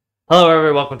Hello,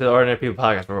 everyone. Welcome to the Ordinary People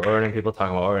Podcast, where we're ordinary people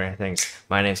talking about ordinary things.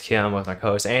 My name's Keon. I'm with my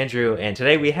co-host Andrew, and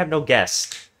today we have no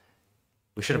guest.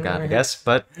 We should have gotten a guest,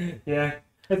 but Yeah,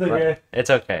 it's okay. it's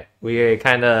okay. We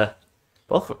kind of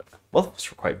both of us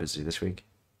were quite busy this week.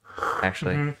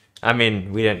 Actually, I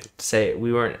mean, we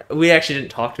actually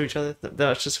didn't talk to each other that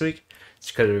much this week,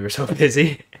 just because we were so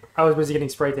busy. I was busy getting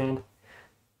spray tanned.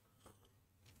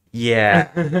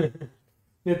 Yeah,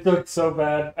 It looked so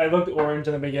bad. I looked orange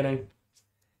in the beginning.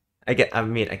 I guess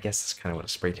that's kind of what a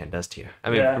spray tan does to you. I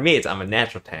mean, Yeah. for me, I'm a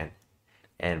natural tan,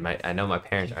 and I know my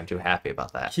parents aren't too happy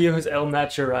about that. He was El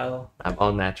Natural. I'm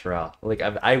all natural. Like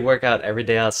I work out every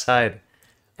day outside.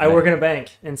 I work in a bank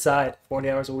inside, 40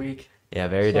 hours a week. Yeah,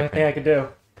 very It's the only different. thing I could do.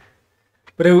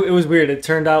 But it was weird. It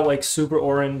turned out like super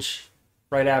orange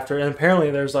right after. And apparently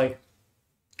there's like,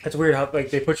 it's weird how like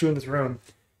they put you in this room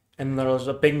and there's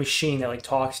a big machine that like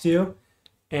talks to you.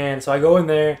 And so I go in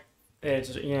there,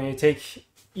 it's,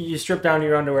 you strip down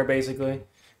your underwear basically,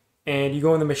 and you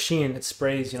go in the machine that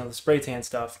sprays, the spray tan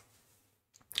stuff.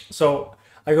 So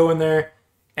I go in there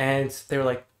and they were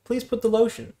like, please put the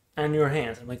lotion on your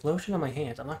hands. I'm like, lotion on my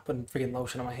hands? I'm not putting freaking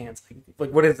lotion on my hands.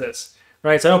 Like what is this?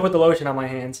 Right? So I don't put the lotion on my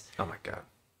hands. Oh my god.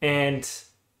 And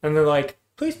they're like,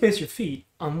 please place your feet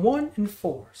on 1 and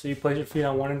 4. So you place your feet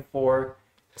on 1 and 4.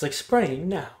 It's like spraying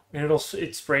now. And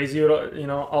it sprays you,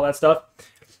 all that stuff.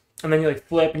 And then you like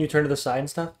flip and you turn to the side and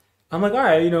stuff. I'm like, all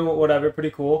right, whatever,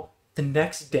 pretty cool. The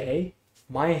next day,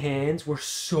 my hands were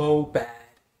so bad.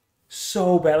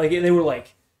 So bad. Like, they were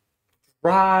like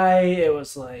dry. It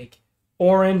was like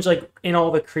orange, like in all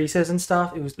the creases and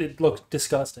stuff. It looked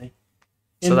disgusting.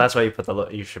 So that's why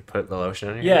you should put the lotion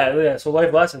on your Yeah. So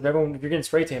life lesson. Everyone, if you're getting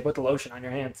spray tan, put the lotion on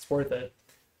your hands. It's worth it.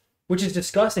 Which is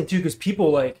disgusting too, because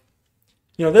people like,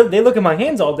 they look at my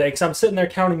hands all day because I'm sitting there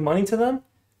counting money to them.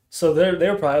 So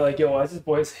they're probably like, yo, why is this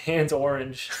boy's hands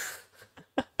orange?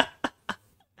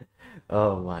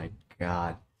 Oh my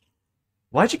god.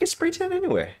 Why'd you get spray tan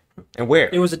anyway? And where?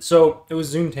 It was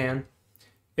Zoom Tan.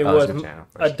 It Oh, was Zoom Tan,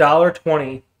 of course.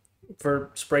 $1.20 for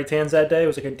spray tans that day. It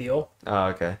was like a deal. Oh,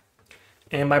 okay.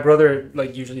 And my brother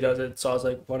like usually does it, so I was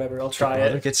like, whatever, I'll try Your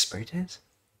brother it. gets spray tans?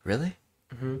 Really?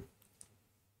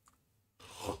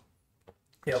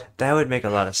 Yep. That would make a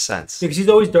lot of sense. Because he's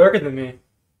always darker than me.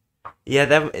 Yeah,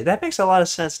 that makes a lot of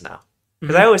sense now.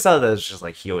 Because I always thought that it was just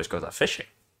like he always goes out fishing.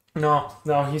 No,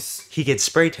 He gets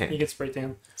spray he tan, gets spray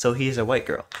tan. so he's a white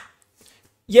girl.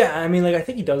 Yeah, I mean, like I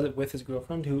think he does it with his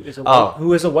girlfriend, who is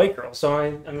a white girl. So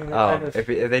I mean, kind of, If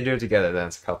they do it together, then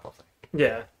it's a couple thing.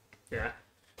 yeah.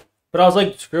 But I was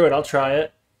like, screw it, I'll try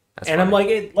it. That's And fine. I'm like,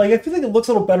 I feel like it looks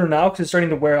a little better now because it's starting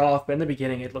to wear off. But in the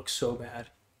beginning, it looked so bad.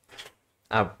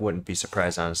 I wouldn't be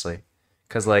surprised, honestly.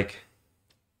 Because, like,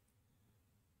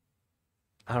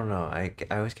 I don't know. I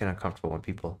always get uncomfortable when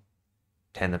people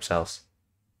tan themselves.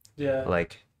 Yeah.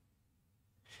 Like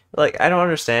I don't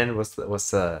understand what's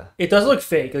the It does look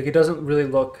fake. Like, it doesn't really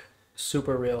look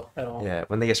super real at all. yeah,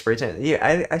 when they get spray tan.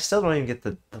 Yeah, I still don't even get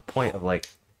the point of, like,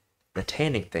 the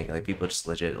tanning thing. Like, people just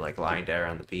legit, like, lying there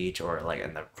on the beach or, like,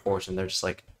 in the porch, and they're just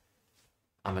like,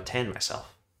 I'm a tan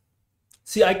myself.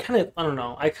 See, I don't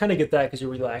know. I kind of get that because you're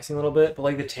relaxing a little bit. But,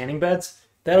 like, the tanning beds,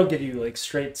 that'll give you, like,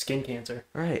 straight skin cancer.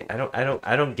 Right.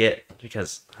 I don't get,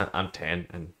 because I'm tan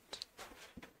and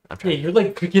I'm Yeah, trying. you're,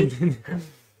 like, freaking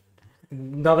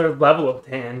another level of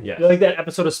tan. Yes. You're like that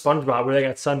episode of SpongeBob where they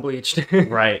got sun bleached.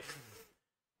 Right.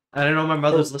 I don't know. My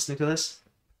mother's listening to this.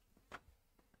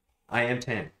 I am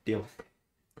tan. Deal.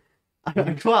 I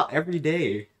go out every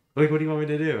day. Like, what do you want me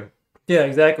to do? Yeah,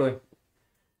 exactly.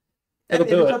 It'll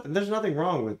do it. There's nothing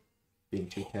wrong with being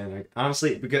too tan. Like,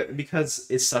 honestly, because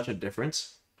it's such a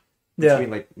difference Yeah.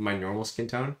 between, like, my normal skin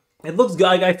tone. It looks good.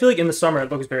 I feel like in the summer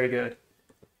it looks very good.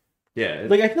 Yeah.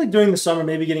 Like, I feel like during the summer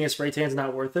maybe getting a spray tan is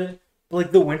not worth it. But,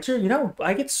 like, the winter,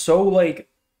 I get so, like,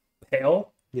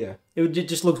 pale. yeah. It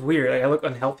just looks weird. Like, I look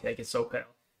unhealthy. I get so pale.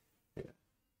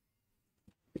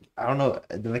 I don't know.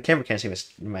 The camera can't see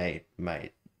my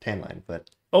tan line, but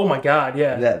Oh my god,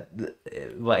 yeah.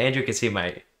 well, Andrew can see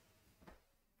my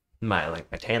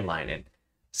tan line, and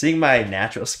seeing my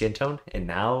natural skin tone and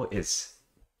now it's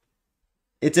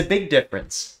a big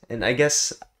difference. And I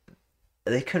guess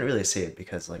they couldn't really see it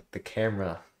because, like, the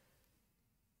camera,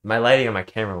 my lighting on my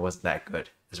camera wasn't that good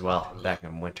as well back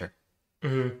in winter.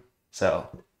 Mm-hmm. So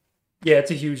Yeah,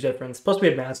 it's a huge difference. Plus, we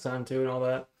had masks on too and all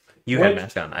that. you What? had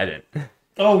mask on, I didn't.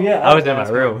 Oh yeah, I was in my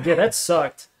mask on. room. Yeah, that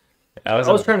sucked. I was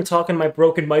I was trying to talk in my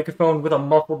broken microphone with a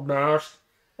muffled mask.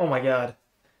 Oh my god,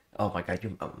 Oh my god!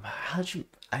 How'd you?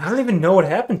 I don't even know what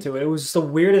happened to it. It was just the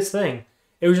weirdest thing.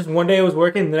 It was just one day it was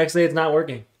working, the next day it's not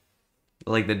working.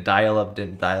 Like, the dial-up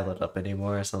didn't dial it up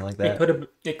anymore or something like that.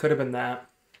 It could have been that.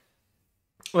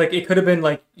 Like it could have been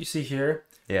like you see here.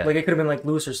 Yeah, Like it could have been like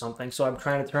loose or something. So I'm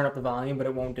trying to turn up the volume, but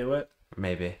it won't do it.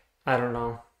 maybe. I don't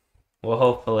know. Well,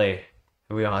 hopefully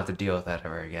we don't have to deal with that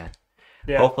ever again.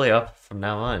 Yeah. Hopefully, up from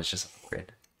now on, it's just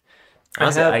upgrade. I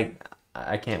Honestly, have-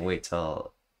 I can't wait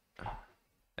till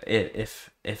if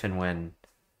and when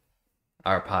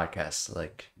our podcast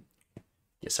like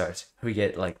starts, we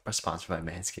get like sponsored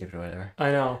by Manscaped or whatever.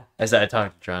 I know. As I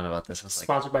talked to John about this, I was like,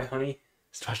 Sponsored by Honey.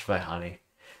 sponsored by Honey.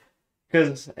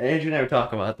 Because Andrew and I were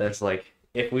talking about this, like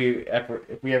if we ever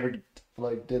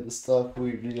like did the stuff,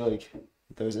 we'd be like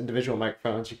those individual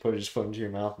microphones you just put into your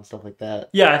mouth and stuff like that.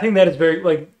 Yeah, I think that is very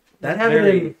like That's have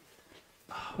very- it in.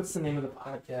 What's the name of the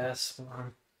podcast? Hold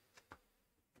on.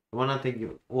 One I'm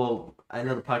thinking, well, I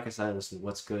know the podcast I listen to,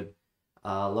 What's Good.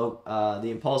 The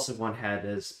Impulsive one had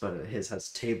his, but his has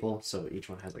a table, so each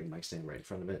one has like a mic stand right in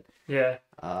front of it. Yeah,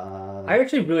 Uh, I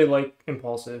actually really like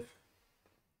Impulsive.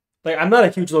 Like I'm not a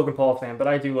huge Logan Paul fan, but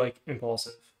I do like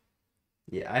Impulsive.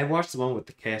 yeah, I watched the one with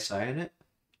the KSI in it.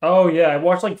 Oh yeah, I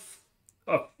watched like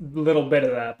a little bit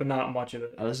of that, but not much of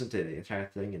it. I listened to the entire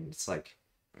thing, and it's like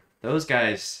those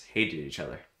guys hated each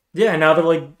other, Yeah, now they're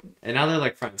like, and now they're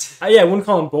like friends. yeah, I wouldn't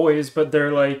call them boys, but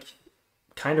they're like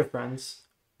kind of friends.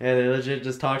 Yeah, they legit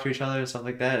just talk to each other and stuff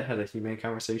like that. Had a humane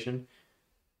conversation.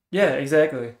 Yeah,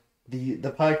 exactly. The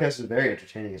podcast is very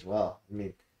entertaining as well. I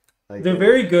mean, like They're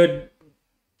very good.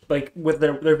 Like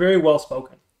they're very well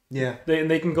spoken. yeah.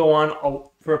 They can go on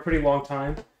for a pretty long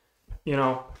time, you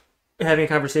know, having a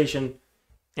conversation,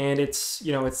 and it's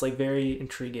it's like very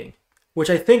intriguing, which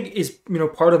I think is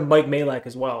part of Mike Malak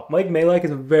as well. Mike Malak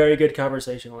is a very good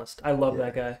conversationalist. I love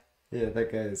that guy. Yeah,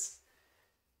 that guy's.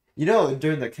 During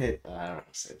the I don't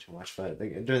want to say too much, but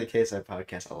during the KSI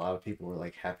podcast, a lot of people were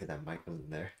like happy that Mike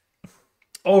wasn't there.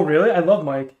 Oh really? I love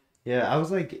Mike. Yeah, I was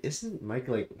like, isn't Mike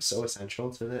like so essential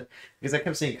to that? Because I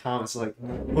kept seeing comments like,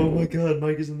 "Oh my God,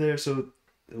 Mike isn't there, so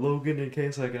Logan and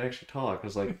KSI can actually talk." I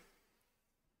was like,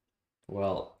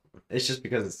 well, it's just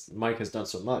because Mike has done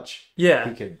so much. Yeah.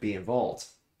 He could be involved.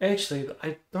 Actually,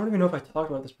 I don't even know if I talked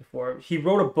about this before. He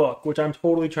wrote a book, which I'm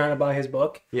totally trying to buy his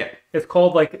book. Yeah. It's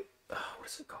called what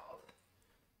is it called?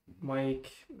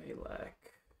 Mike Malak.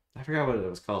 I forgot what it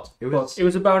was called. It Book. was. It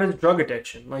was about his drug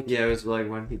addiction. Like Yeah, it was like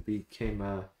when he became.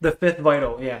 The Fifth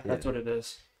Vital. Yeah, that's what it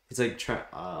is. He's like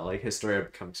like his story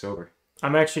of becoming sober.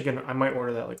 I'm actually I might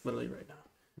order that like literally right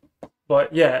now.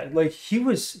 But yeah, like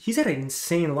he's had an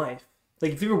insane life.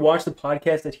 Like if you ever watched the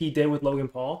podcast that he did with Logan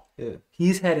Paul, Yeah.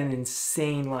 he's had an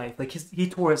insane life. Like he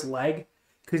tore his leg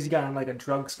because he got in like a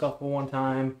drug scuffle one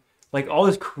time. Like all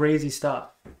this crazy stuff.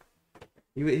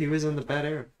 He was in the bad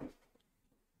era.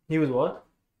 He was what?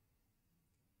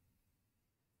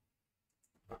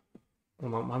 My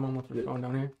mom wants her phone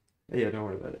down here. Yeah, don't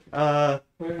worry about it.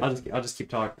 I'll just keep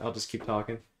talking. I'll just keep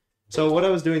talking. So what I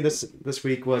was doing this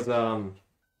week was I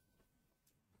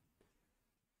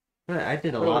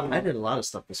did a lot of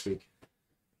stuff this week.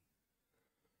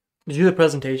 Did you do the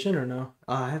presentation or no?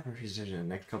 I have a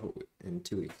presentation in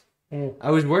 2 weeks. Mm.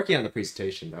 I was working on the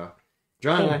presentation though.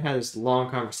 John and I had this long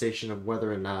conversation of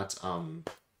whether or not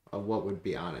of what would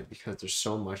be on it, because there's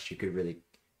so much you could really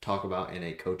talk about in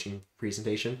a coaching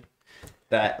presentation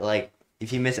that like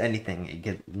if you miss anything it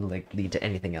could like lead to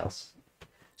anything else.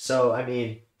 So I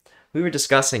mean, we were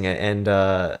discussing it and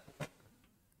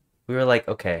we were like,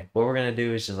 okay, what we're gonna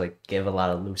do is just like give a lot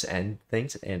of loose end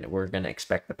things, and we're gonna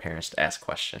expect the parents to ask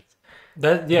questions.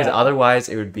 That Because yeah. otherwise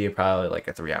it would be probably like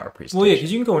a 3-hour presentation. Well, yeah,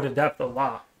 because you can go into depth a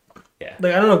lot. Yeah.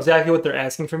 Like I don't know exactly what they're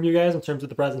asking from you guys in terms of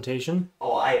the presentation,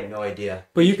 Oh, I have no idea.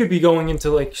 but you could be going into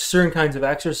like certain kinds of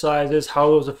exercises, how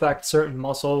those affect certain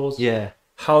muscles, Yeah.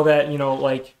 how that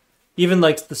like even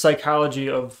like the psychology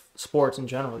of sports in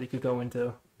general. You could go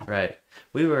into. Right.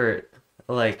 We were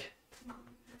like,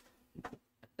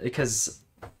 because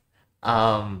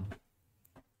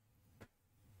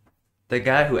the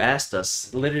guy who asked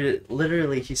us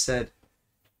literally he said,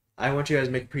 I want you guys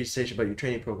to make a presentation about your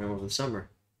training program over the summer.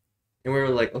 And we were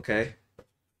like, okay.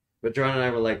 But John and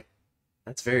I were like,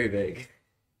 that's very vague.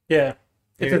 Yeah,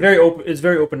 it's a very open. It's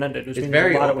very open ended, which It's means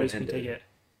very a lot of ways you can open-ended. take it.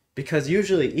 Because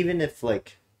usually, even if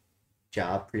like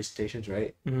job presentations,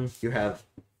 right? Mm-hmm.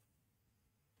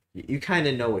 You kind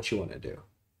of know what you want to do.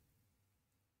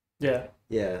 Yeah,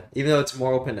 Yeah, even though it's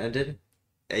more open ended,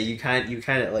 you kind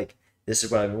of like, this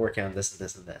is what I've been working on, this and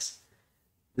this and this.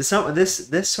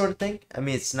 This sort of thing. I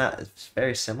mean, it's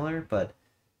very similar, but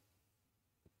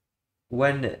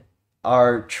when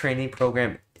our training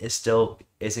program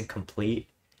isn't complete,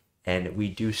 and we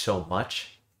do so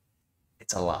much,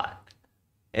 it's a lot.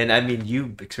 And I mean,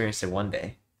 you experienced it one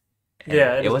day. And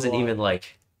Yeah, it it is a wasn't lot. even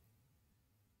like.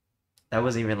 That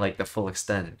wasn't even like the full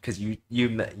extent, because you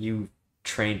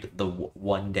trained the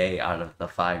one day out of the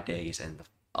 5 days, and the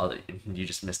other you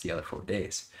just missed the other 4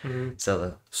 days. Mhm.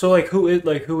 So So who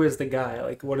is the guy?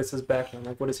 Like, what is his background?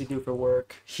 Like, what does he do for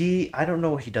work? I don't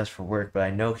know what he does for work, but I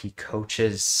know he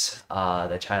coaches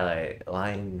the Chile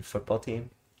Lion football team.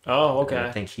 Oh, And I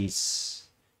okay. think he's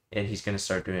gonna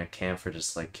start doing a camp for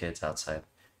just like kids outside.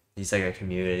 He's like a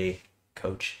community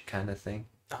coach kind of thing.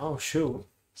 Oh, shoot.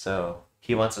 So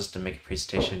he wants us to make a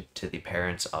presentation to the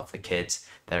parents of the kids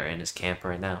that are in his camp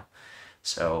right now.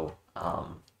 So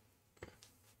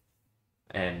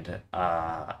and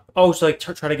Oh, so like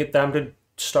try to get them to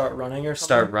start running or something.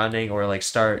 start running, or like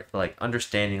start like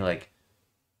understanding, like,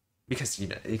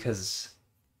 because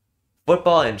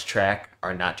football and track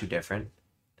are not too different.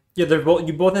 Yeah, they're both.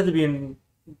 You both have to be in.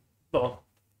 Well,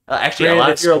 Actually,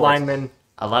 granted, if you're a lineman,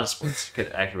 a lot of sports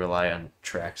could actually rely on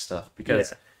track stuff,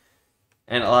 because yeah.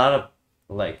 and a lot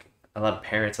of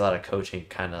parents, a lot of coaching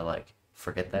kind of like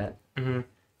forget that. Hmm.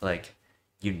 Like,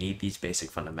 you need these basic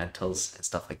fundamentals and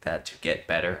stuff like that to get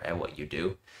better at what you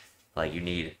do. Like, you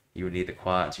would need the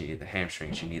quads, you need the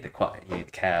hamstrings, you need the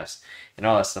calves, and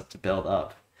all that stuff to build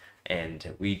up.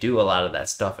 And we do a lot of that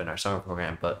stuff in our summer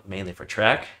program, but mainly for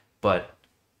track. But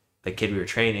the kid we were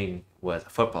training was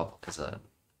was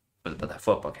at that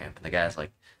football camp, and the guy's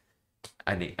like,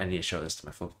 I need to show this to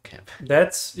my football camp.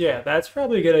 That's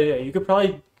probably a good idea. You could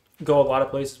probably go a lot of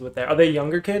places with that. Are they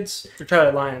younger kids? They're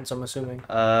Charlie Lions, I'm assuming.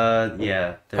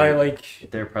 Yeah, Probably like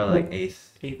they're probably like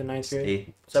eighth and ninth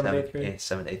grade, seventh, eighth grade.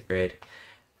 seventh, eighth grade.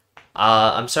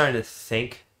 I'm starting to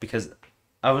think, because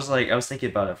I was thinking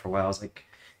about it for a while. I was like,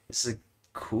 this is a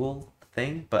cool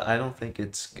thing, but I don't think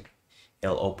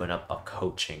it'll open up a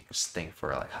coaching thing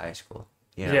for like high school.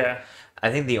 You know? Yeah. I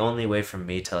think the only way for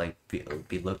me to like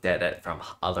be looked at it from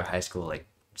other high school like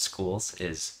schools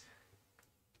is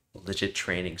legit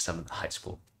training some of the high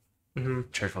school Hmm.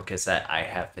 churchville kids that I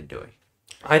have been doing.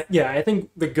 I think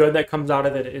the good that comes out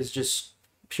of it is just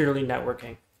purely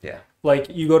networking. Yeah. Like,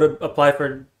 you go to apply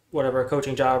for whatever, a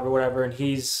coaching job or whatever, and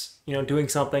he's, doing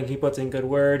something, he puts in good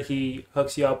word, he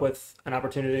hooks you up with an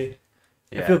opportunity.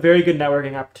 I feel Yeah. very good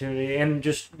networking opportunity and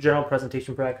just general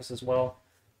presentation practice as well.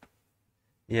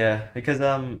 Yeah, because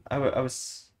I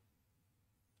was,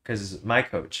 because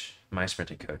my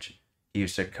sprinting coach, he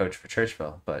used to coach for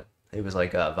Churchville, but it was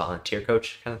like a volunteer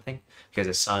coach kind of thing, because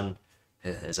his son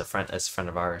is a friend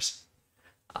of ours.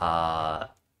 Uh,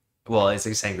 well, it's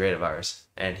the same grade of ours,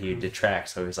 and he did track,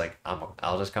 so he was like,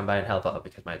 I'll just come by and help out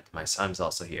because my son's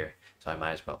also here, so I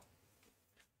might as well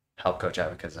help coach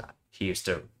out, because he used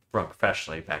to run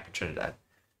professionally back in Trinidad.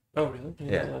 Oh, really? I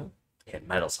didn't Yeah. know that. He had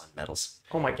medals on medals.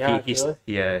 Oh my god, He's really?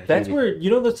 yeah. That's where,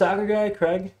 the soccer guy,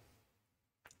 Craig?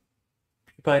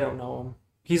 You probably don't know him.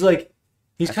 He's I've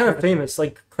kind heard of of famous,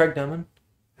 like Craig Demon.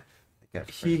 Yeah,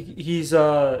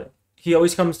 He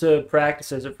always comes to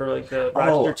practices for like the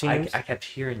Rochester teams. I kept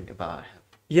hearing about him. I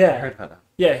Yeah, heard about him.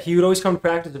 yeah, he would always come to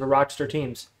practice for Rochester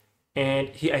teams, and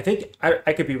I think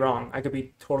I could be wrong. I could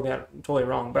be totally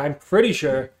wrong, but I'm pretty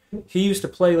sure he used to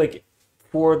play like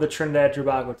for the Trinidad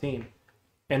Tobago team,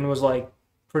 and was like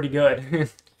pretty good.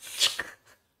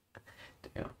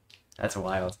 Damn, that's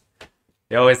wild.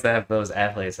 They always have those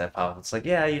athletes that pop up. It's like,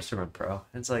 yeah, I used to run pro.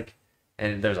 And it's like,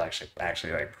 and there's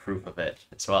actually like proof of it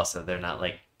as well. So they're not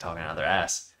like talking out of their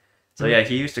ass. So yeah,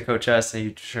 he used to coach us, and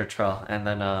he sure trial. And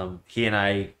then he and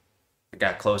I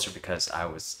got closer because I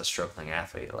was a struggling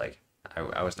athlete. Like,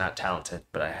 I was not talented,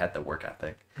 but I had the work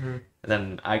ethic. Mhm. And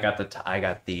then I got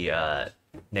the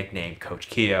nickname Coach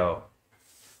Keo.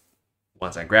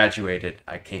 Once I graduated,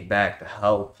 I came back to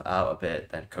help out a bit.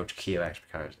 Then Coach Keo actually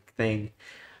became a thing.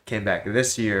 Came back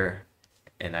this year,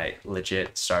 and I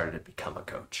legit started to become a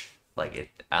coach.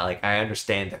 I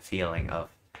understand the feeling of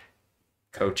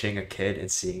coaching a kid and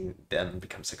seeing them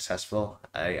become successful.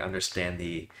 I understand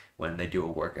when they do a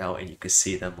workout and you can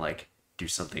see them like do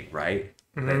something right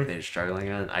that they're struggling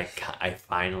on. I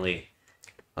finally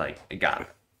got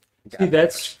See,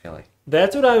 that's feeling.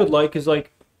 that's what I would like, is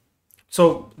like,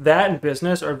 so that and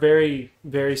business are very,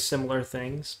 very similar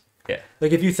things. Yeah.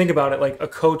 Like, if you think about it, like a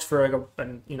coach for like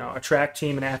a track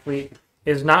team, an athlete,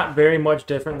 is not very much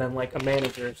different than like a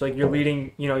manager. It's like you're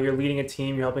leading a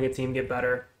team, you're helping a team get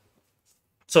better.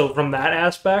 So from that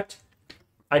aspect,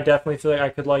 I definitely feel like I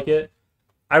could like it.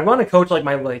 I want to coach like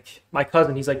my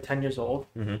cousin. He's like 10 years old.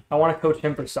 Mm-hmm. I want to coach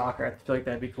him for soccer. I feel like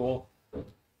that'd be cool.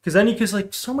 Because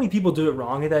like so many people do it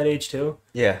wrong at that age too.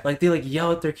 Yeah. Like, they like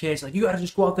yell at their kids, like, you gotta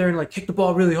just go out there and like kick the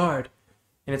ball really hard.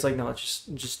 And it's like, no, it's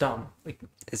just dumb. Like,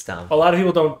 It's dumb. a lot of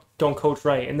people don't coach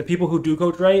right, and the people who do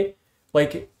coach right,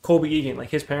 like Colby Egan, like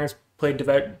his parents played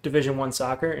Division I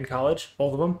soccer in college,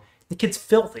 both of them. The kid's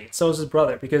filthy. So is his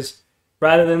brother, because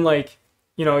rather than like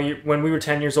when we were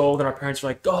 10 years old and our parents were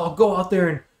like, oh, go out there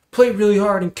and play really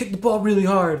hard and kick the ball really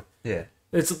hard. Yeah.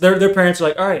 It's their parents are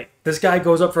like, all right, this guy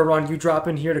goes up for a run, you drop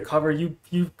in here to cover, you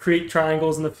create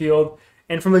triangles in the field,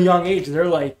 and from a young age they're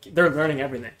learning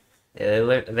everything.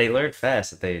 Yeah, they learn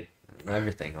fast. They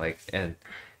everything and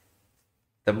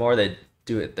the more they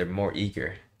do it, they're more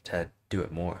eager to do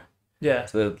it more. Yeah.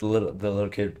 So the little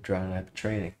kid drawing up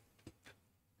training.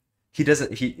 He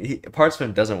doesn't. He parts of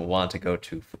him doesn't want to go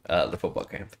to the football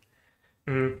camp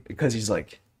because he's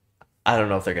like, I don't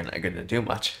know if they're gonna do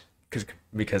much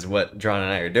because what John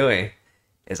and I are doing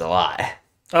is a lot.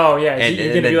 Oh yeah,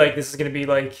 you're gonna be like, this is gonna be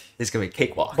like it's gonna be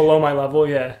cakewalk below my level.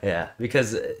 Yeah. Yeah,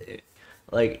 because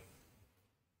like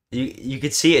you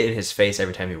could see it in his face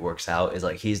every time he works out. Is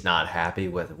like he's not happy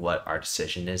with what our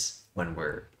decision is when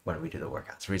we do the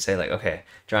workouts. We say like, okay,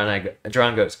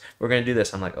 John goes, we're gonna do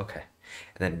this. I'm like, okay.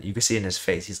 And then you can see in his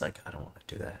face, he's like, I don't want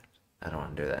to do that. I don't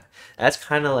want to do that. That's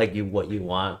kind of like what you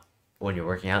want when you're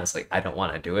working out. It's like, I don't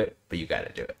want to do it, but you got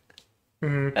to do it.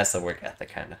 Mm-hmm. That's the work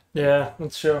ethic, kind of. Yeah,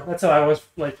 that's true. That's how I was,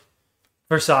 like,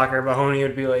 for soccer. Mahoney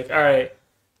would be like, all right,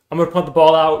 I'm going to punt the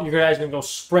ball out. You guys are going to go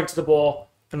sprint to the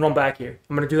ball and run back here.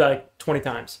 I'm going to do that like 20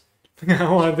 times. I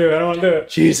don't want to do it.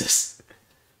 Jesus.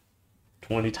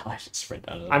 20 times sprint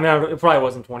down. I mean, it probably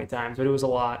wasn't 20 times, but it was a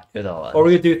lot. It was a lot. Or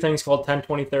we would do things called 10,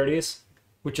 20, 30s,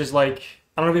 which is like,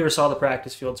 I don't know if you ever saw the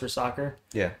practice fields for soccer.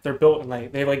 Yeah. They're built in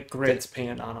they have like grids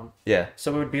painted on them. Yeah.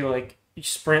 So it would be like, you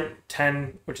sprint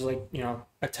 10, which is like,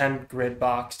 a 10 grid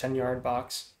box, 10-yard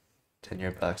box.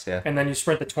 10-yard box, yeah. And then you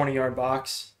sprint the 20-yard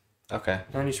box. Okay.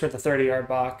 And then you sprint the 30-yard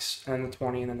box, and then the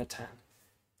 20, and then the 10.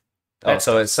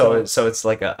 So it's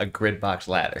like a grid box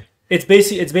ladder. It's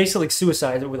basically like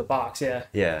suicide with a box, yeah.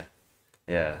 Yeah.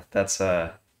 Yeah. That's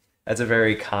a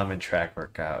very common track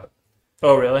workout.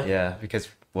 Oh, really? Yeah, because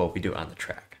we do it on the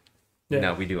track. Yeah.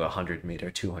 Now we do 100 meter,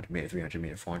 200 meter, 300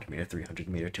 meter, 400 meter, 300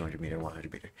 meter, 200 meter,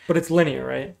 100 meter. But it's linear,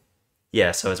 right?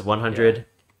 Yeah, so it's 100,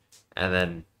 and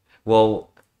then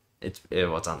it's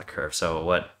on the curve. So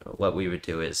what we would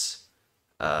do is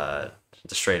the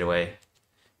straightaway,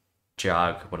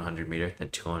 jog 100 meter, then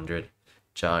 200,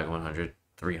 jog 100,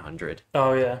 300.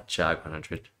 Oh yeah. Jog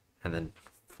 100, and then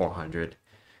 400.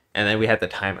 And then we had the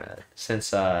timer.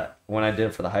 Since when I did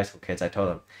it for the high school kids, I told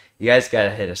them, you guys got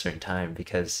to hit a certain time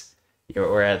because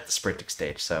we're at the sprinting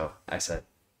stage. So I said,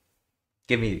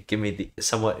 give me the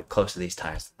somewhat close to these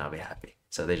times, and I'll be happy.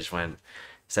 So they just went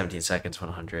 17 seconds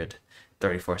 100,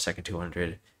 34 second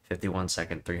 200, 51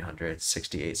 second 300,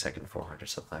 68 second 400,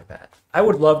 something like that. I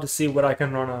would love to see what I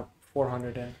can run a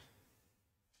 400 in.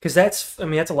 Because that's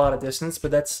a lot of distance,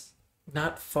 but that's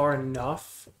not far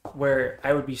enough where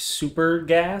I would be super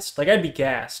gassed. Like, I'd be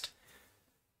gassed,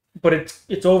 but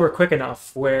it's over quick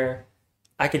enough where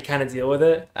I could kind of deal with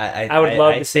it. I would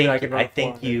love to see if I could run. I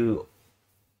think you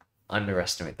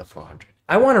underestimate the 400.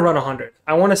 I want to run 100.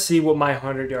 I want to see what my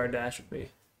 100-yard dash would be,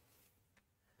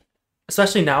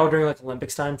 especially now during like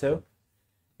Olympics time too.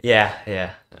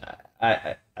 Yeah.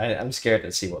 I'm scared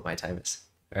to see what my time is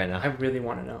right now. I really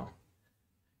want to know.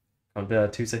 On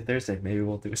Tuesday, Thursday, maybe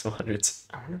we'll do some hundreds.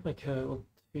 I wonder if I could. We'll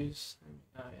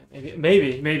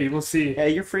maybe we'll see. Yeah,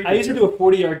 you're free. I used to do a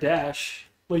 40-yard dash.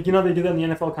 Like, they do that in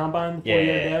the NFL Combine.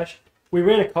 40-yard dash. We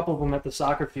ran a couple of them at the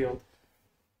soccer field,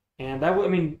 and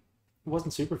it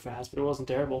wasn't super fast, but it wasn't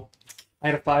terrible. I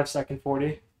had a 5-second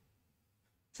 40,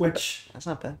 which that's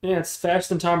not bad. Yeah, it's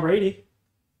faster than Tom Brady.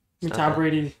 Tom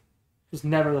Brady was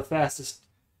never the fastest.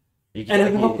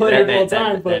 NFL player of all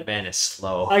time, but that man is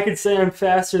slow. I could say I'm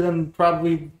faster than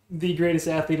probably the greatest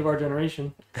athlete of our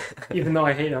generation, even though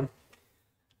I hate him.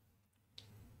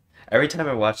 Every time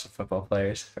I watch the football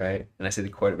players, right, and I see the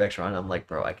quarterbacks run, I'm like,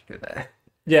 bro, I can do that.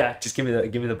 Yeah. Just give me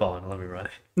the ball and let me run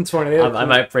it. It's funny. I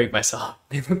might break myself.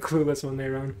 They look clueless when they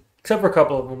run, except for a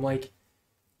couple of them. Like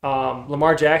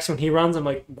Lamar Jackson, when he runs, I'm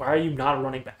like, why are you not a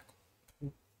running back?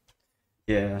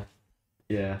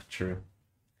 Yeah, true.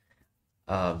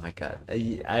 Oh my god,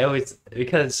 I always,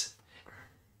 because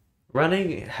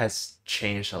running has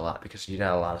changed a lot, because you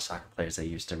got a lot of soccer players that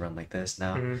used to run like this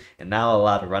now, and now a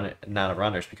lot of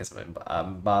runners, because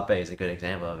Mbappe is a good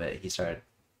example of it. He started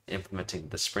implementing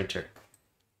the sprinter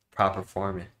proper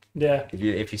form. Yeah.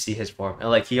 If you see his form, and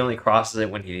like he only crosses it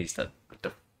when he needs to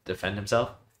defend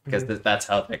himself, because that's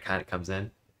how that kind of comes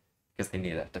in, because they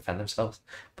need to defend themselves.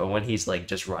 But when he's like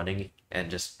just running and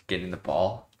just getting the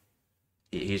ball,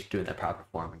 he's doing the proper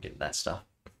form and getting that stuff.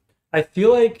 I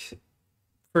feel like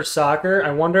for soccer,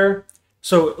 I wonder.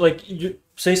 So like, you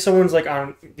say someone's like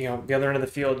on the other end of the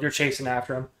field, you're chasing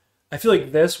after them. I feel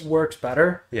like this works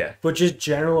better. Yeah. But just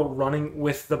general running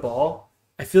with the ball,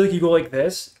 I feel like you go like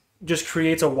this, just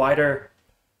creates a wider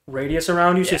radius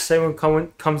around you. So Yeah. say when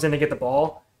comes in to get the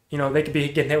ball, you know, they could be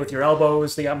getting hit with your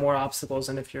elbows. They got more obstacles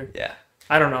than if you're. Yeah.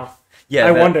 I don't know. Yeah.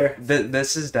 I wonder.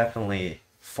 This is definitely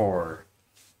for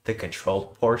the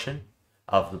control portion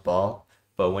of the ball.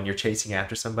 But when you're chasing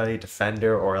after somebody,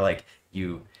 defender, or like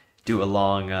you do a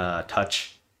long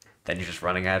touch, then you're just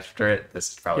running after it.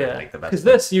 This is probably Yeah, like the best. because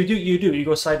this you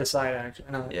go side to side actually.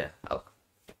 I know that. Yeah.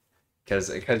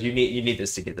 Because you need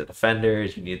this to get the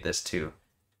defenders. You need this to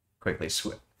quickly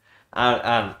switch.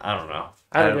 I don't know.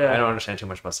 I don't understand too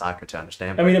much about soccer to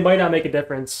understand. I mean, it might not make a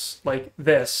difference like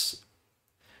this.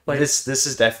 Like this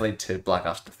is definitely to block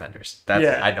off defenders. That's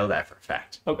Yeah. I know that for a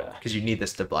fact. Okay. Because you need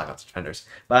this to block off defenders.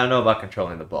 But I don't know about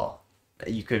controlling the ball.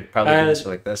 You could probably do this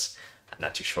like this. I'm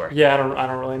not too sure. Yeah, I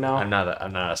don't really know. I'm not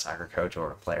a soccer coach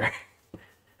or a player.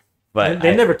 But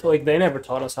They never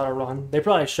taught us how to run. They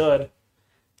probably should.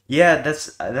 Yeah,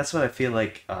 that's what I feel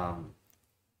like.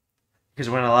 Because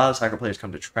when a lot of soccer players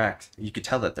come to track, you could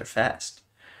tell that they're fast,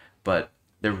 but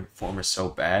their form is so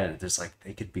bad. There's like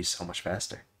they could be so much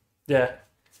faster. Yeah.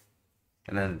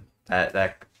 And then that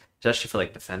especially for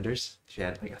like defenders, if you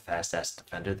had like a fast ass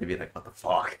defender, they'd be like, "What the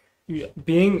fuck?" Yeah.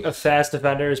 Being a fast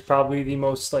defender is probably the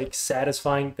most like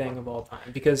satisfying thing of all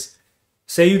time because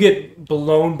say you get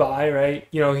blown by, right?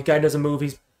 You know, the guy doesn't move,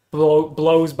 he's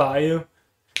blows by you.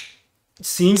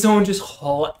 Seeing someone just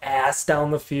haul ass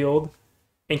down the field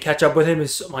and catch up with him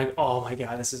is like, oh my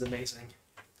god, this is amazing.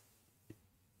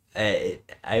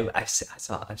 I've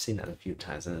seen that a few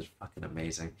times and it's fucking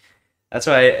amazing. That's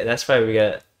why we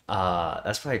get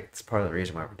that's why it's part of the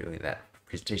reason why we're doing that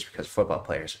presentation because football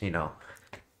players, you know.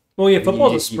 Well, yeah,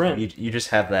 football's a sprint. You just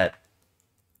have that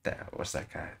what's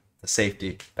that guy? The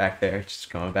safety back there, just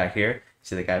going back here.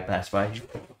 See the guy pass by.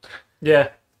 Yeah,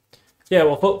 yeah.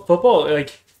 Well, football,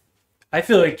 like, I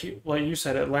feel like you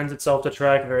said, it lends itself to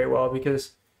track very well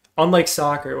because, unlike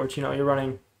soccer, which you know you're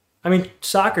running, I mean,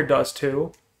 soccer does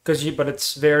too, but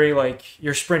it's very like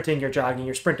you're sprinting, you're jogging,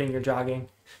 you're sprinting, you're jogging,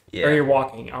 Yeah. or you're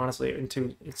walking. Honestly,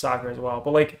 into soccer as well.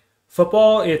 But like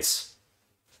football, it's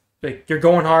like you're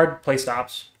going hard, play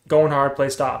stops, going hard, play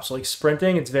stops. So, like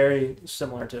sprinting, it's very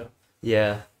similar to.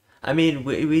 Yeah. I mean,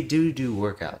 we do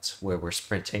workouts where we're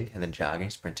sprinting and then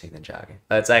jogging, sprinting, then jogging.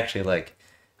 That's actually like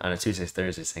on a Tuesdays,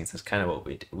 Thursdays things. That's kind of what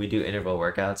we do. We do interval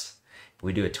workouts.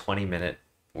 We do a 20-minute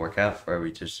workout where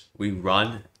we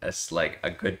run as like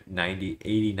a good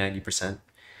 90%.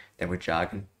 Then we're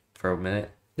jogging for a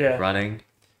minute, Yeah. running,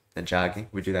 then jogging.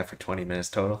 We do that for 20 minutes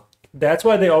total. That's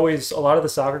why a lot of the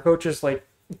soccer coaches, like,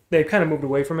 they've kind of moved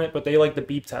away from it, but they like the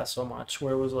beep test so much,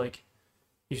 where it was like,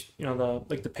 you know,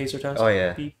 the pacer test. Oh,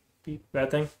 yeah. Beep, beep,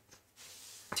 that thing.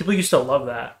 People used to love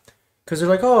that. Because they're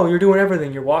like, oh, you're doing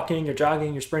everything. You're walking, you're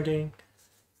jogging, you're sprinting.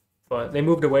 But they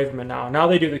moved away from it now. Now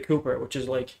they do the Cooper, which is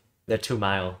like They're 2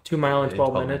 mile. 2 mile in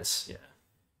 12 minutes. Yeah.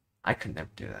 I could never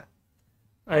do that.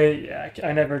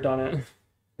 I never done it.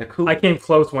 The Cooper. I came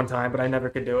close one time, but I never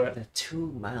could do it. The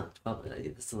 2 mile, 12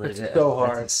 minutes. It's so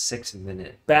hard. That's a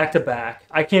 6-minute. Back to back.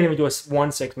 I can't even do a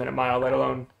 6-minute mile, let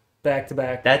alone back to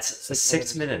back. That's a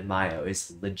 6 6-minute mile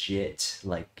is legit.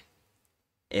 Like,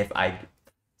 if I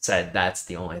said that's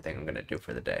the only thing I'm gonna do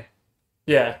for the day,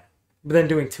 Yeah. But then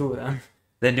doing 2 of them.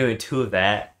 then doing 2 of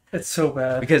that It's so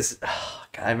bad. because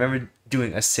God, I remember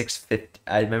doing a 650.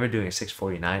 I remember doing a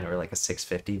 649 or like a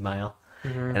 650 mile,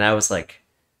 Mhm. and I was like,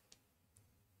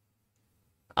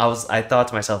 I thought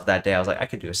to myself that day I was like I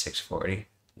could do a 640,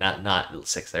 not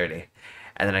 630,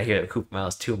 and then I hear the Cooper mile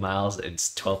is 2 miles and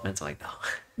it's 12 minutes. I'm like no.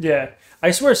 Yeah.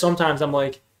 I swear sometimes I'm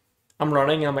like, I'm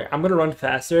running and I'm like, I'm going to run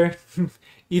faster,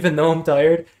 even though I'm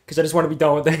tired, because I just want to be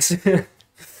done with this.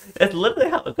 That's literally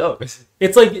how it goes.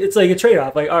 It's like a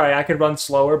trade-off. Like, all right, I could run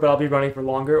slower, but I'll be running for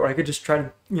longer, or I could just try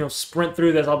to, sprint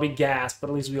through this. I'll be gassed, but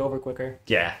at least be over quicker.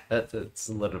 Yeah, that's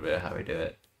a little bit how we do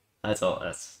it. That's all.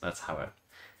 That's how it.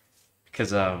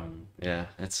 Because yeah,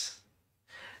 it's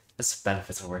the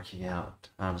benefits of working out,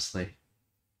 honestly.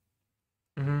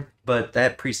 Mm-hmm. But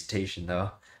that presentation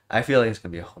though, I feel like it's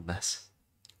gonna be a whole mess.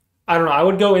 I don't know. I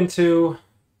would go into.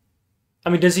 I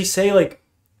mean, does he say like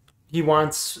he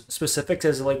wants specifics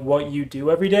as like what you do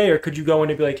every day, or could you go in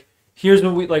and be like, here's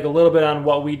what we like a little bit on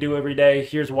what we do every day.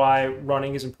 Here's why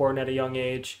running is important at a young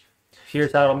age.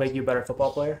 Here's how it'll make you a better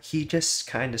football player. He just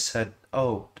kind of said,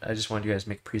 "Oh, I just wanted you guys to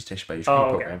make a presentation about your Oh,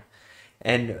 training okay. program,"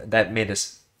 and that made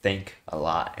us think a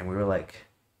lot. And we were like,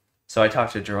 so I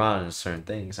talked to Jerron on certain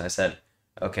things. And I said,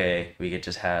 okay, we could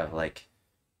just have like,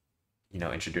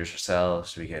 introduce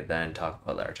ourselves. We could then talk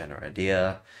about our general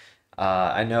idea.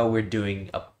 I know we're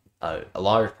doing a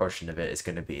large portion of it is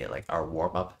going to be like our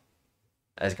warm up.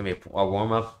 It's going to be our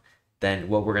warm up. Then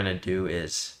what we're going to do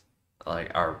is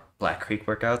like our Black Creek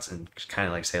workouts and kind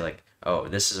of like say like, oh,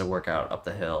 this is a workout up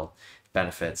the hill,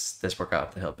 benefits. This workout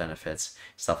up the hill benefits,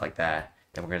 stuff like that.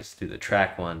 Then we're gonna do the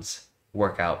track ones,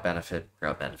 workout benefit,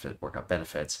 workout benefit, workout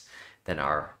benefits. Then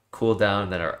our cool down,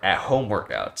 then our at home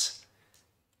workouts,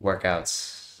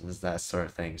 that sort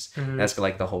of things. Mhm. That's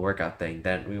like the whole workout thing.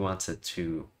 Then we wanted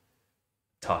to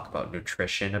talk about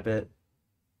nutrition a bit,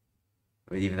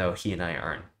 even though he and I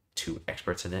aren't too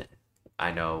experts in it.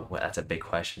 I know that's a big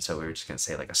question, so we were just gonna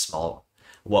say like a small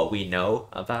what we know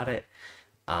about it.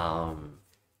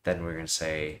 Then we're gonna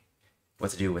say what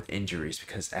to do with injuries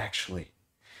because actually,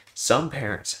 some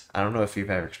parents, I don't know if you've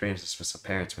ever experienced this with some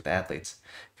parents with athletes,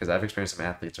 because I've experienced some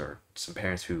athletes or some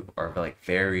parents who are like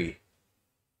very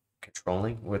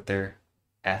controlling with their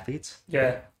athletes,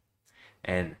 Yeah.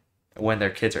 and when their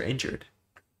kids are injured,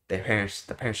 the parents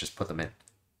just put them in.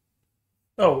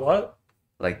 Oh, what?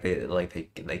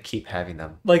 They keep having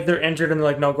them. Like they're injured and they're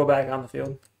like, no, go back on the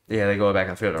field. Yeah, they go back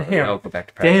on the field or Damn. go back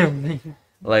to practice. Damn.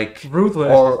 Like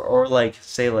Ruthless. or like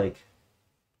say like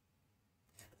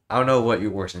I don't know what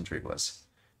your worst injury was,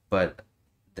 but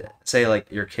say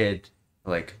like your kid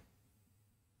like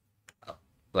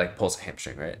pulls a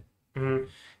hamstring, right? Mhm.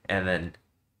 And then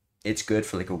it's good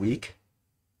for like a week,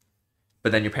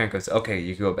 but then your parent goes, okay,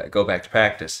 you can go back to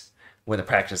practice when the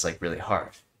practice is like really hard.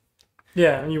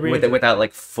 Yeah, and you read. Without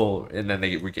like full, and then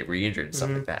they get re-injured and stuff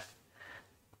like that.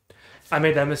 I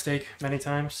made that mistake many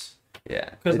times Yeah,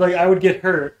 because like I would get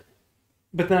hurt,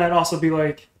 but then I'd also be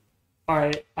like, all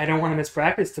right, I don't want to miss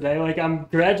practice today. Like I'm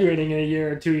graduating in a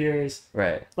year or 2 years.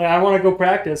 right. Like I want to go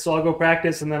practice, so I'll go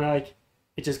practice, and then like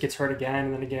it just gets hurt again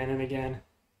and then again and again.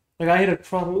 Like I had a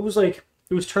problem.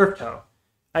 It was turf toe.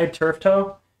 I had turf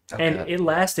toe, and Okay. it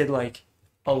lasted like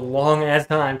a long ass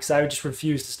time because I would just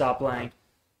refuse to stop playing.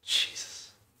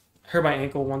 Jesus. Hurt my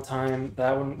ankle one time.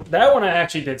 That one I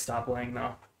actually did stop playing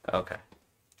though. Okay,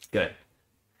 good.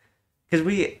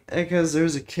 Because there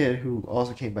was a kid who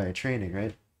also came by a training,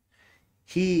 right?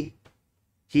 He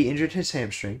injured his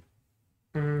hamstring,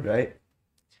 Mm-hmm. right?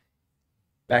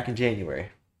 Back in January,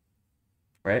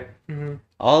 right? Mm-hmm.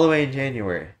 All the way in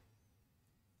January.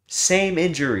 Same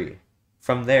injury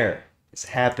from there is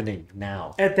happening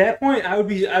now. At that point, I'd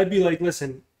be like,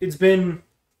 listen, it's been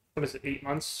what is it, 8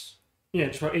 months? Yeah,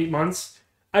 just about 8 months.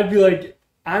 I'd be like,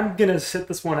 I'm gonna sit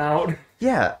this one out.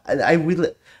 Yeah,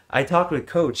 I talked with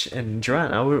Coach and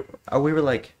Jerron. We were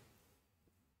like,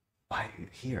 why are you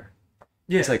here?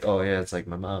 Yeah, It's like, oh yeah, it's like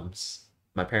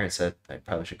my parents said I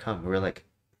probably should come. We were like,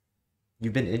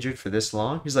 you've been injured for this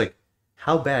long? He's like,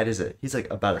 how bad is it? He's like,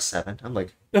 about a 7. I'm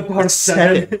like, about a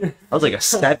 7. I was like, a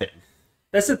 7.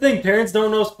 That's the thing. Parents don't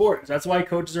know sports. That's why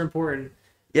coaches are important.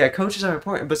 Yeah, coaches are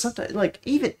important, but sometimes, like,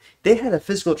 even they had a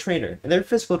physical trainer, and their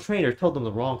physical trainer told them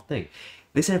the wrong thing.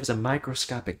 They said it was a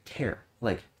microscopic tear.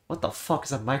 Like, what the fuck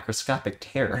is a microscopic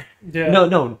tear? Yeah.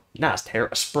 No, not a tear,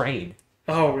 a sprain.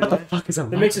 Oh, What the really? fuck is a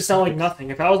That makes it sound like nothing.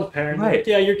 If I was a parent, like, Right.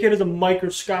 yeah, your kid has a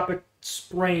microscopic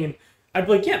sprain, I'd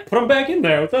be like, yeah, put him back in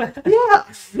there. What the?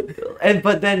 Yeah.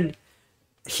 But then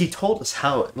he told us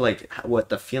what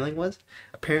the feeling was.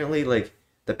 Apparently, like,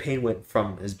 the pain went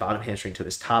from his bottom hamstring to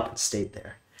his top and stayed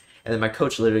there. And then my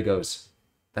coach literally goes,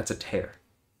 that's a tear.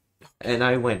 And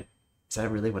I went, is that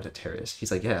really what a tear is?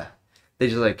 He's like, yeah. They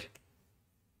just like,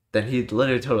 then he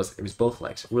literally told us it was both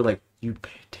legs. We're like, you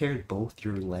teared both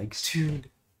your legs? Dude,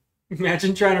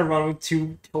 imagine trying to run with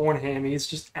 2 torn hammies.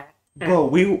 Just Bro,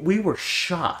 we were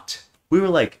shocked. We were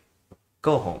like,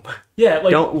 go home. yeah,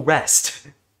 like Don't rest.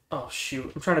 oh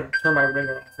shoot, I'm trying to turn my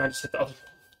ringer off, and I just hit the other.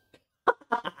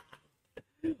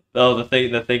 Oh, the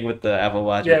thing with the Apple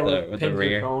Watch Yeah, with with the pins your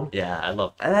ringer. phone. Yeah, I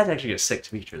love. That's actually a sick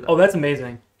feature though. Oh, that's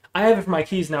amazing. I have it for my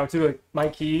keys now too. Like, my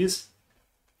keys,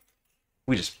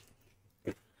 We just.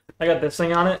 I got this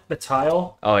thing on it, the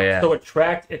tile. Oh yeah. So it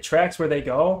tracks where they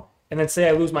go, and then say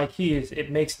I lose my keys, it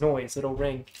makes noise. It'll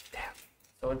ring. Damn.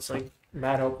 So it's like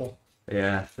mad helpful.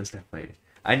 Yeah, that's definitely.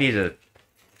 I need to.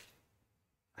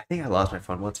 I think I lost my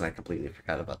phone once and I completely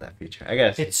forgot about that feature. I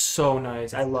guess. It's so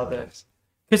nice. I love it.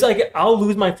 Cause like I'll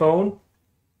lose my phone,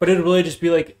 but it'll really just be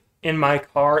like in my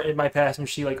car, in my passenger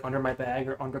seat, like under my bag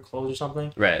or under clothes or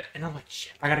something. Right. And I'm like,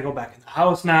 shit, I gotta go back in the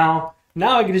house now.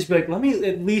 Now I can just be like, let me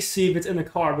at least see if it's in the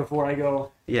car before I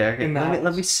go. Yeah. Okay. In the Let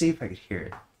house. me see if I could hear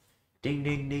it. Ding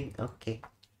ding ding. Okay.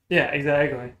 Yeah,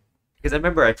 exactly. Because I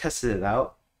remember I tested it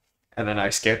out, and then I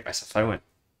scared myself. I went,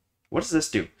 "What does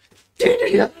this do?" Ding,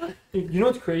 ding, ding. You know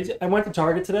what's crazy? I went to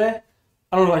Target today.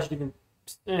 I don't know if I should even.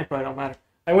 Probably don't matter.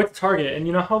 I went to Target, and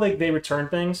you know how like they return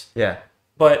things, Yeah.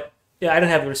 but yeah, I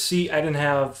didn't have the receipt. I didn't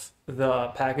have the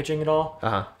packaging at all. Uh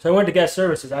huh. So I went to guest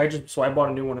services. I bought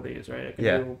a new one of these, right? I could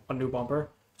Yeah. do a new bumper.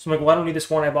 So I'm like, well, I don't need this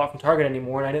one I bought from Target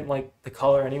anymore, and I didn't like the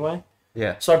color anyway.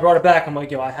 Yeah. So I brought it back. I'm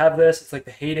like, yo, I have this. It's like the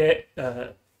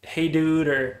Hey Dude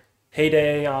or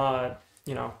Heyday,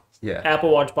 Yeah.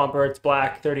 Apple Watch bumper. It's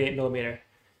black, 38 millimeter.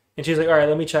 And she's like, all right,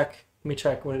 let me check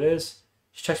what it is.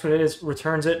 She checks what it is,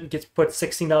 returns it, and gets put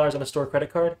 $16 on a store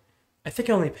credit card. I think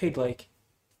I only paid like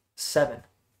 $7.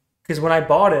 Because when I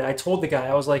bought it, I told the guy,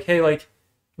 I was like, hey, like,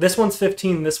 this one's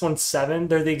 15, this one's 7.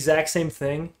 They're the exact same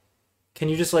thing. Can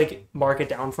you just like mark it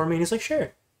down for me? And he's like,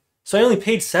 sure. So I only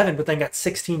paid 7, but then got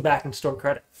 16 back in store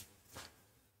credit.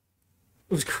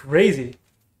 It was crazy.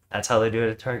 That's how they do it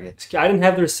at Target. I didn't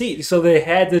have the receipt, so they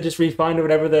had to just refund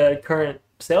whatever the current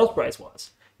sales price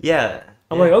was. Yeah.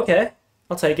 I'm like, okay,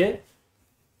 I'll take it.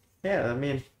 Yeah, I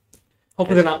mean,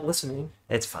 Hopefully they're not listening.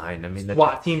 it's fine. I mean,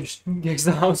 SWAT team just gets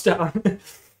the house down.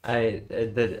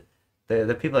 the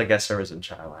people at guest service in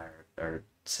Child are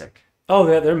sick. Oh,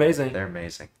 yeah, they're amazing. They're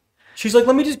amazing. She's like,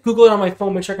 let me just Google it on my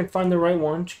phone, make sure I can find the right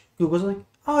one. Google's like,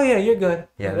 oh yeah, you're good.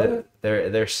 Yeah,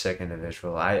 they're sick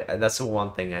individual. That's the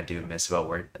one thing I do miss about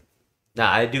work. Now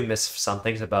I do miss some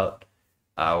things about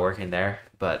working there,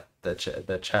 but the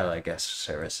child I guess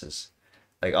services,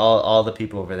 like all the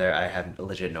people over there, I have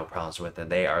legit no problems with,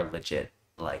 and they are legit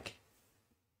like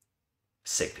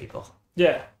sick people.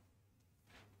 Yeah.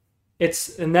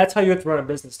 And that's how you have to run a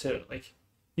business too. Like,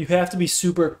 you have to be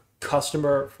super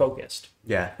customer focused,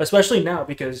 Yeah, especially now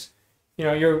because,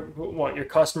 you're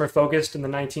customer focused in the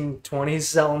 1920s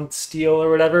selling steel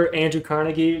or whatever. Andrew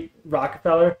Carnegie,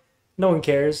 Rockefeller, no one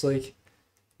cares. Like,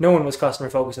 no one was customer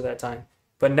focused at that time.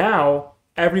 But now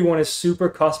everyone is super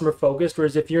customer focused.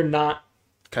 Whereas if you're not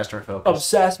customer focused,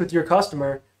 obsessed with your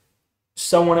customer,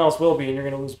 someone else will be, and you're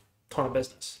going to lose a ton of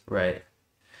business. right?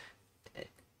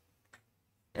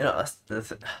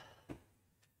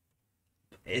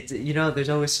 It's there's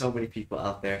always so many people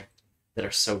out there that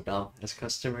are so dumb as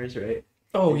customers, right?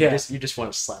 Oh, And yeah. you just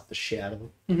want to slap the shit out of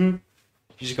them. Mm-hmm.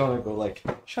 You just go and go like,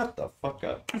 shut the fuck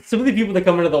up. Some of the people that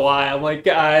come into the Y, I'm like,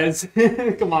 guys,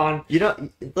 come on.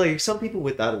 Like some people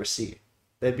without a receipt,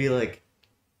 they'd be like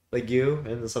you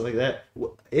and stuff like that.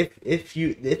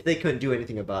 If they couldn't do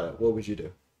anything about it, what would you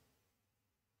do?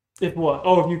 If what?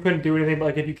 Oh, if you couldn't do anything,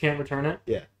 like if you can't return it?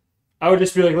 Yeah. I would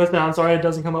just be like, listen, I'm sorry, it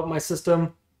doesn't come up in my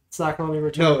system. It's not going to be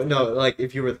returned. No, like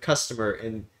if you were the customer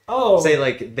and Oh. say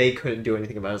like they couldn't do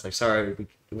anything about it, it's like sorry,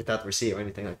 without the receipt or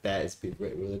anything like that, it's be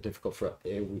really difficult for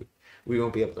we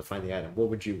won't be able to find the item.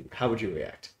 How would you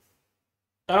react?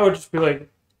 I would just be like,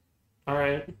 all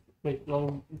right, like,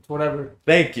 well, it's whatever.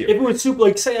 Thank you. If it was super,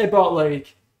 like, say I bought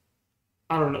like,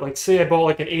 I don't know, like say I bought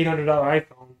like an $800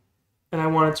 iPhone, and I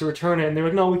wanted to return it, and they were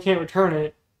like, no, we can't return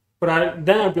it. But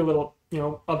then I'd be a little,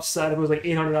 upset if it was like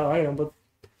 $800 item, but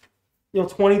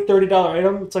 $20, $30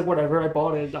 item, it's like whatever, I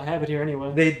bought it, I have it here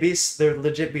anyway. There'd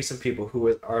legit be some people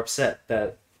who are upset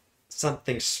that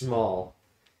something small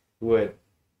would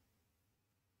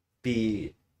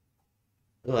be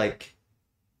like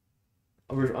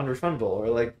unrefundable or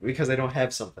like because they don't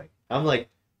have something. I'm like,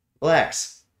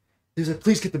 relax. He's like,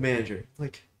 please get the manager. I'm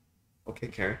like, okay,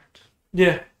 Karen.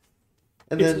 Yeah.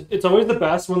 And It's always the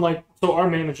best when, like, so our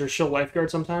manager, she'll lifeguard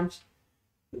sometimes.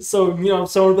 So,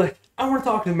 someone will be like, I want to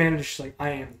talk to the manager. She's like, I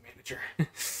am the manager.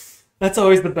 That's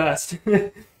always the best.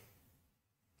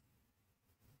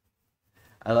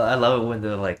 I love it when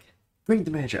they're like, bring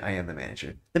the manager. I am the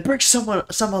manager. Then bring some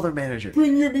other manager.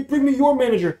 bring me your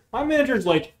manager. My manager's,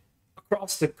 like,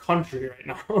 across the country right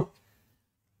now.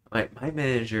 My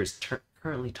manager is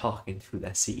currently talking to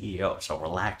that CEO, so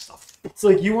relax. It's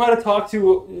like, you want to talk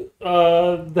to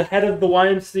the head of the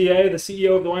YMCA, the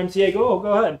CEO of the YMCA, go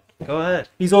ahead. Go ahead.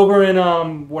 He's over in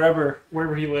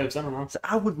wherever he lives. I don't know. So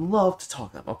I would love to talk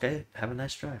to them. Okay, have a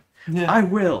nice drive. Yeah. I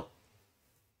will.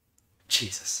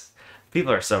 Jesus,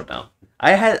 people are so dumb.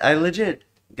 I legit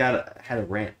had a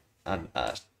rant on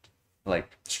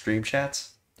like stream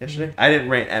chats yesterday. I didn't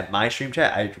rant at my stream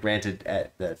chat. I ranted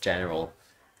at the general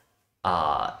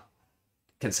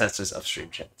consensus of stream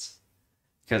chats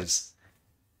because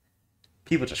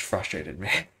people just frustrated me.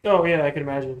 Oh yeah, I can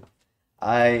imagine.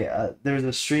 There was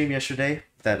a stream yesterday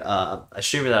that a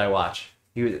streamer that I watch.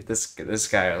 This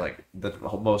guy, like the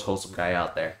most wholesome guy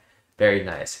out there, very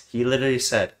nice. He literally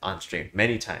said on stream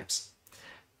many times,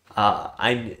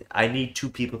 I need 2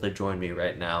 people to join me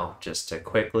right now just to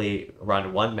quickly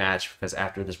run one match because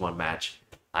after this one match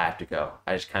I have to go.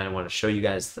 I just kind of want to show you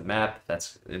guys the map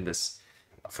that's in this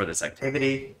for this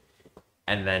activity,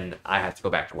 and then I have to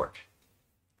go back to work.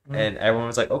 And everyone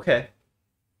was like, okay.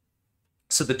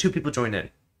 So the 2 people joined in.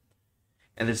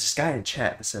 And there's this guy in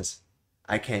chat that says,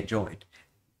 I can't join.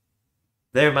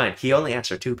 Never mind, he only asked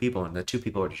for 2 people, and the 2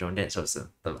 people already joined in, so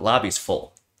the lobby's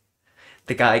full.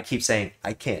 the guy keeps saying,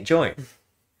 I can't join.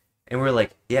 And we're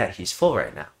like, yeah, he's full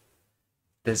right now.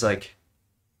 There's like,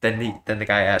 then the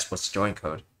guy asked, what's the join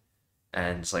code?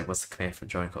 And it's like, what's the command for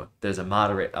join code? There's a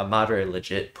moderator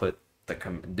legit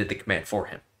did the command for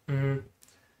him. Mm-hmm.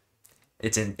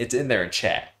 It's in there in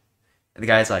chat. And the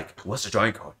guy's like, what's the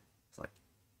join code? It's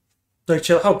Like,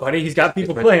 chill out, buddy. He's got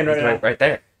people playing right now. Right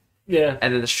there. Yeah.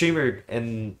 And then the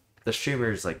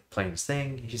streamer's like playing his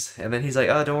thing. And then he's like,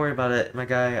 oh, don't worry about it, my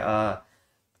guy.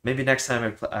 Maybe next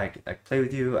time I play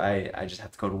with you, I just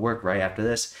have to go to work right after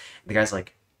this. And the guy's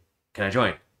like, can I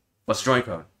join? What's the join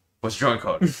code? What's the join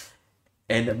code?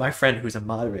 And my friend, who's a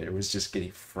moderator, was just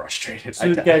getting frustrated.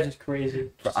 So the guy's just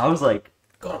crazy. I was like,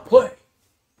 Gotta play.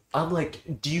 I'm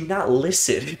like, do you not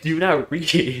listen? Do you not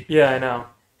read? Yeah, I know.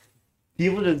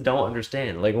 People just don't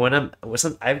understand. Like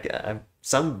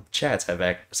some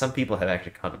people have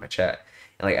actually come to my chat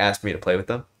and like asked me to play with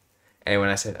them. And when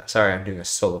I said, sorry, I'm doing a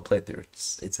solo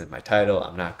playthrough, it's in my title.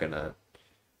 I'm not gonna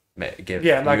give.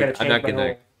 Yeah, I'm not gonna. I'm not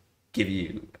gonna give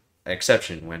you an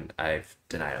exception when I've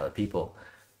denied other people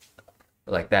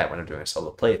like that when I'm doing a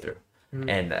solo playthrough. Mm-hmm.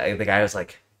 And the guy was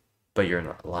like, "But you're in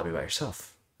the lobby by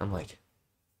yourself." I'm like,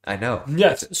 "I know.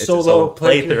 Yes, it's solo a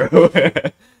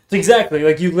playthrough." Exactly.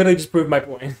 Like, you literally just proved my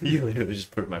point. You literally just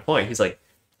proved my point. He's like,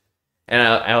 and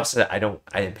I also said I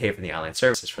didn't pay for the online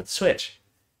services for the Switch,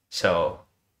 so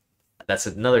that's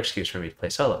another excuse for me to play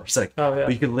solo. He's like, oh yeah,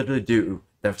 but you could literally do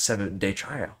the 7-day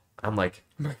trial. I'm like,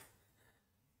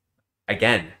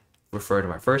 again, refer to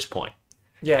my first point.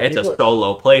 yeah. It's a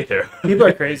solo playthrough. People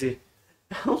are crazy.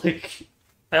 Like,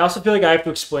 I also feel like I have to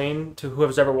explain to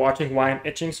whoever's ever watching why I'm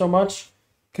itching so much.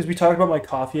 Because we talked about my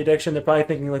coffee addiction. They're probably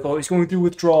thinking like, oh, he's going through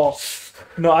withdrawal.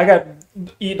 No, I got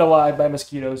eaten alive by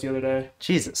mosquitoes the other day.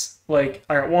 Jesus. Like,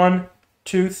 I got 1,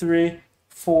 2, 3,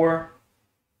 4.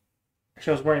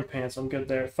 Actually, I was wearing pants. I'm good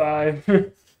there.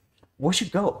 5. Where'd you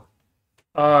go?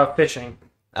 Fishing.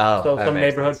 Oh, So that some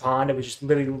makes neighborhood sense. pond. It was just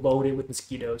literally loaded with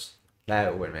mosquitoes.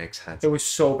 That would make sense. It was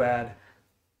so bad.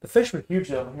 The fish were huge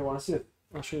though. You want to see it?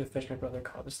 I'll show you the fish my brother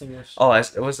caught. This thing was. Oh,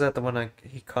 was that the one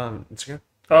he caught on Instagram?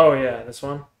 Oh yeah, this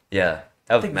one. Yeah,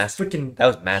 that was Thing massive. freaking That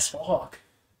was massive. fuck.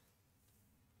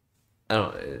 I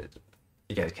don't.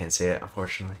 You guys can't see it,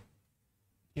 unfortunately.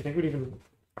 You think we'd even?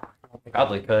 I don't think-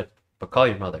 Probably could, but call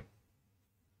your mother.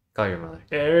 Call your mother.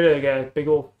 Yeah, there you go. Big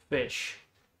old fish.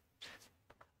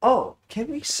 Oh, can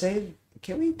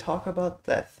we talk about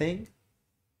that thing?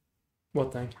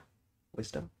 What thing?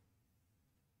 Wisdom.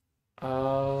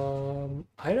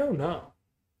 I don't know.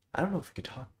 I don't know if we could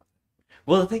talk about it.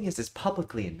 Well, the thing is, it's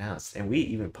publicly announced, and we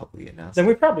even publicly announced Then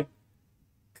we probably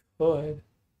could.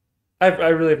 I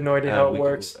really have no idea how it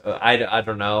works. I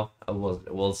don't know.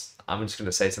 I'm just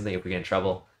gonna say something if we get in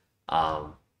trouble.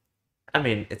 I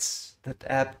mean, it's the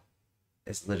app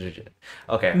is legit.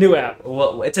 Okay. New app.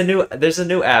 Well, there's a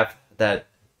new app that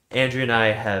Andrew and I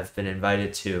have been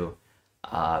invited to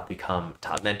become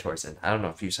top mentors in. I don't know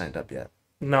if you signed up yet.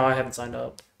 No, I haven't signed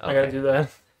up. I Okay. gotta do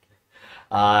that.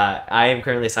 I am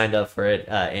currently signed up for it.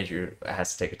 Andrew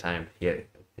has to take a time. He had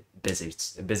busy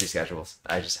schedules.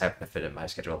 I just happen to fit in my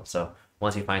schedule. So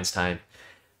once he finds time.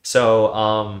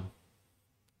 So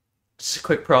just a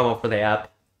quick promo for the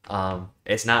app.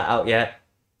 It's not out yet.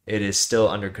 It is still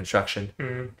under construction.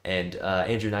 Mm-hmm. And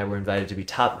Andrew and I were invited to be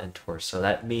top mentors. So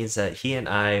that means that he and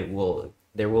I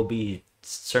there will be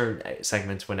certain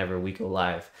segments whenever we go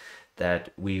live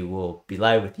that we will be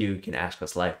live with you. You can ask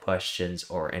us live questions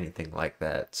or anything like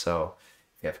that. So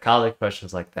if you have college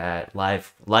questions like that,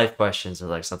 live questions or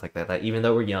like stuff like that, even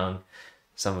though we're young,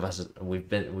 some of us we've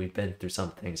been through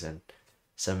some things, and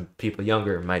some people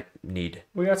younger might need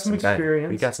We got some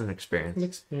experience. we got some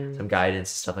experience, some guidance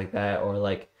and stuff like that, or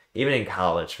like even in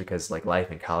college, because like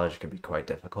life in college can be quite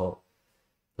difficult.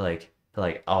 Like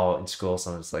in school,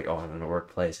 someone's like, oh, I'm in a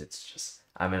workplace. It's just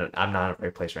I'm not in a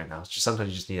great place right now. It's just sometimes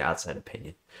you just need outside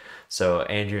opinion. So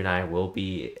Andrew and I will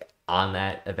be on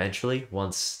that eventually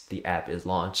once the app is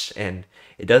launched, and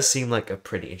it does seem like a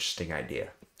pretty interesting idea.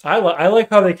 I like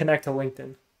how they connect to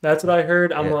LinkedIn. That's what I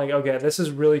heard. I'm Yeah. like, okay, this is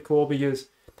really cool because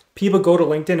people go to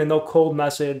LinkedIn and they'll cold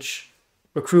message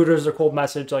recruiters or cold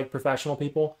message like professional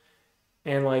people,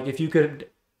 and like if you could,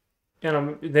 they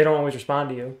don't always respond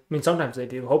to you. I mean, sometimes they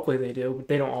do. Hopefully they do, but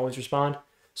they don't always respond.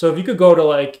 So if you could go to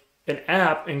like an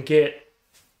app and get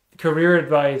career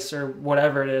advice or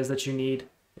whatever it is that you need,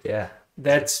 Yeah,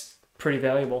 that's pretty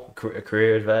valuable.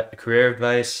 career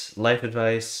advice, life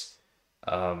advice,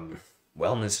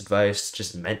 wellness advice,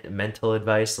 just mental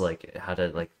advice, like how to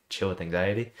like chill with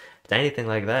anxiety, anything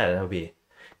like that.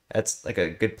 That's like a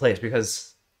good place,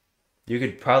 because you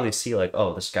could probably see like,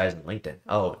 oh, this guy's on LinkedIn.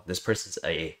 Oh, this person's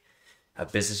a a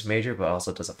business major but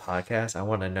also does a podcast, I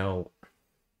want to know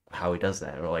how he does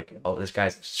that. Or like, oh, this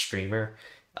guy's a streamer,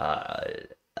 a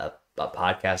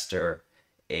podcaster,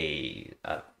 a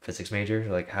physics major.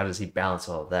 Like, how does he balance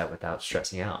all of that without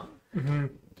stressing out? Mm-hmm.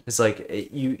 It's like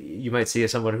you might see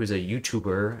someone who's a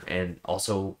YouTuber and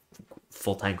also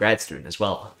full-time grad student as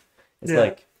well. It's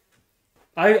like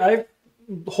I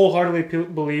wholeheartedly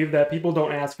believe that people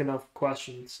don't ask enough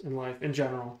questions in life in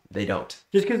general. they don't.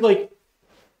 Just because, like,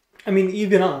 I mean,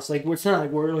 even us, like, it's not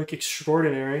like we're like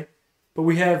extraordinary, but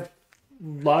we have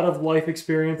a lot of life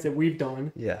experience that we've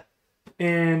done, Yeah.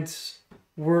 and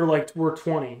we're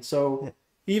 20. So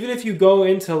even if you go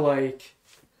into like,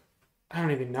 I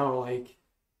don't even know,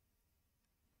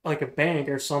 like a bank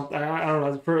or something, I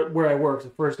don't know where I work. The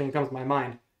first thing that comes to my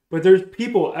mind. But there's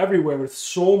people everywhere with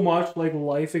so much like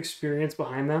life experience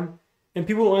behind them, and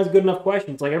people don't ask good enough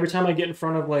questions. Like every time I get in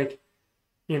front of like,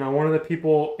 one of the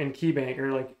people in KeyBank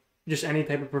or like just any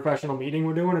type of professional meeting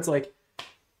we're doing, it's like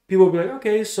people will be like,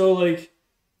 okay, so like,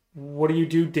 what do you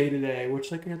do day to day?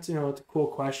 Which like it's it's a cool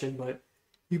question, but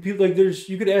you people like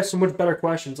you could ask so much better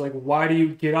questions. Like, why do you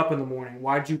get up in the morning?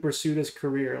 Why did you pursue this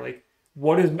career? Like,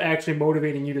 what is actually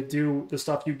motivating you to do the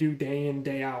stuff you do day in,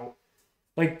 day out?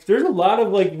 Like, there's a lot of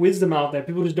like wisdom out there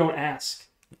people just don't ask.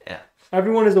 Yeah.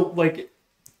 Everyone is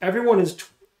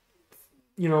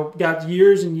got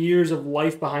years and years of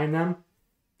life behind them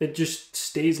that just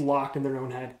stays locked in their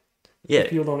own head. Yeah.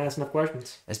 People don't ask enough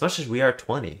questions. As much as we are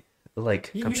 20,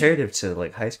 like You comparative to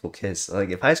like high school kids, like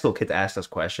if high school kids asked us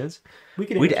questions,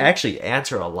 We'd answer. Actually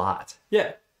answer a lot.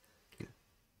 Yeah.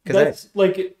 'Cause That's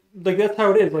like that's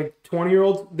how it is. Like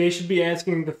 20-year-olds, they should be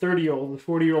asking the 30-year-old, the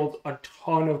 40-year-old a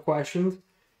ton of questions,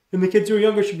 and the kids who are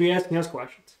younger should be asking us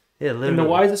questions. Yeah, literally. And the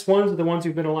wisest ones are the ones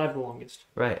who've been alive the longest.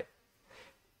 Right.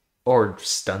 Or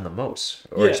just done the most.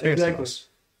 Or experienced the most.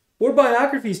 Or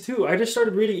biographies too. I just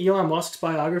started reading Elon Musk's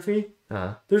biography.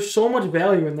 There's so much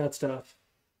value in that stuff.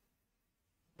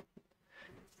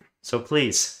 So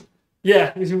please.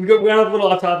 Yeah, we went a little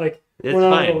off topic. It's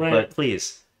fine, but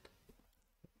please.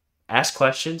 Ask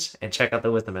questions and check out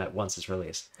the Wisdom app once it's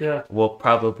released. Yeah. We'll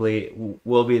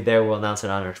be there. We'll announce it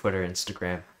on our Twitter,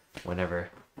 Instagram, whenever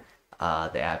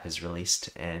the app is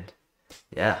released. And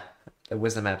yeah, the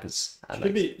Wisdom app is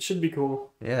should be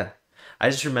cool. Yeah, I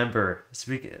just remember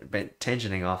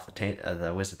tangenting off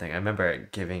the Wisdom thing. I remember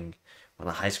giving one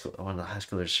of the high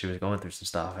schoolers. She was going through some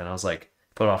stuff, and I was like,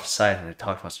 put it off the side, and I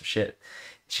talked about some shit.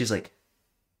 She's like,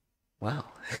 "Wow,"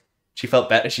 she felt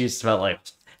better. She just felt like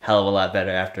hell of a lot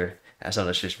better after some of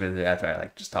the shit she's been through after I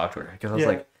like just talked to her, because I was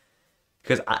like,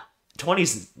 because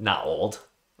 20's not old,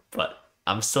 but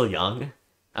I'm still young.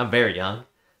 I'm very young,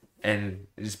 and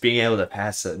just being able to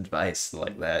pass advice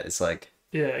like that, it's like,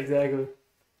 yeah, exactly.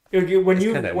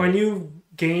 When you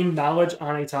gain knowledge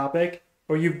on a topic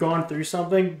or you've gone through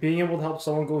something, being able to help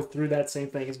someone go through that same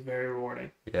thing is very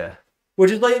rewarding. Yeah.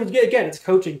 Which is like, again, it's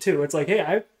coaching too. It's like,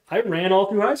 hey, I ran all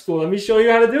through high school. Let me show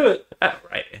you how to do it.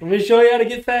 Right. Let me show you how to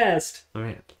get fast. All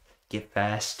right. Get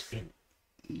fast and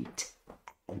eat.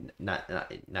 Not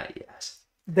eat ass.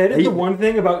 That is the one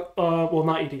thing about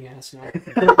not eating ass. No.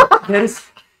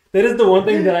 that is the one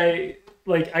thing that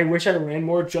I wish I ran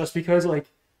more, just because like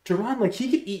Jerron, like he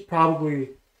could eat probably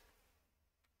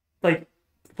like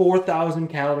 4,000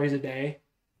 calories a day.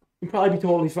 He'd probably be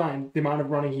totally fine the amount of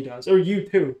running he does. Or you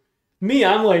too. Me,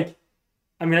 I'm like,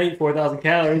 I mean, I eat 4,000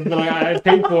 calories, but I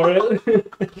paid for it.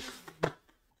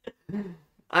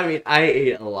 I mean, I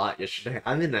ate a lot yesterday.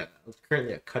 I'm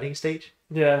currently a cutting stage.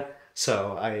 Yeah.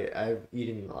 So I'm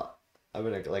eating a lot. I'm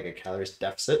in a calories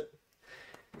deficit.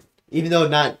 Even though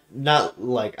not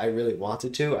like I really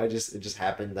wanted to, it just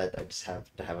happened that I just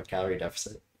have to have a calorie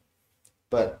deficit.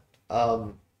 But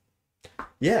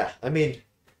yeah, I mean,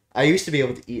 I used to be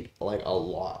able to eat like a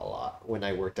lot when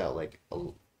I worked out like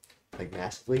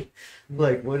massively.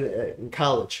 Like when in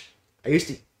college, I used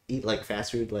to eat like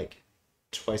fast food like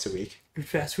twice a week. Dude,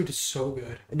 fast food is so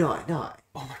good. No.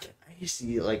 Oh my god, I used to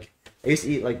eat like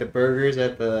the burgers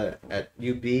at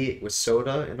UB with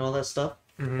soda and all that stuff.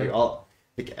 Mm-hmm.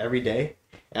 Like every day,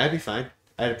 and I'd be fine.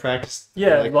 I had to practice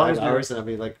like 5 hours, and I'd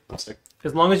be like, I'm sick.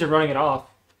 As long as you're running it off.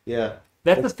 Yeah.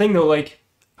 That's the thing though. Like,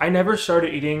 I never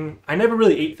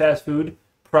really ate fast food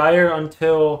prior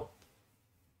until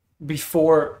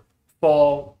before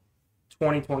fall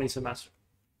 2020 semester.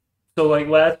 So like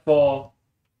last fall,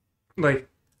 like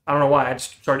I don't know why I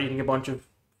just started eating a bunch of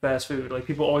fast food. Like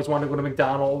people always want to go to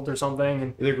McDonald's or something,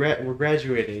 and We're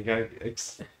graduating.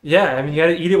 yeah, I mean you got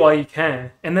to eat it while you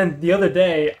can. And then the other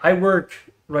day, I work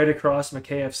right across from a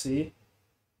KFC.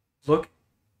 Look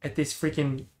at this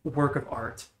freaking work of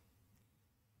art.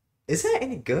 Is that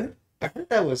any good? I heard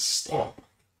that was.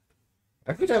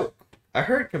 I heard that. I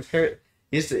heard compare.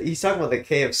 He's talking about the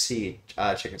KFC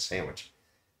chicken sandwich,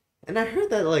 and I heard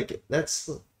that like that's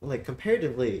like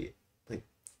comparatively like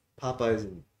Popeyes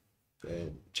and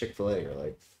Chick-fil-A are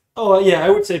like Oh yeah, I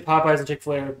would say Popeyes and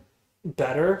Chick-fil-A are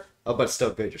better. but still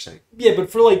good. You're saying Yeah, but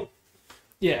for like,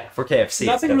 yeah, for KFC,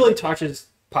 nothing really touches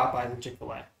Popeyes and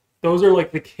Chick-fil-A. Those are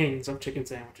like the kings of chicken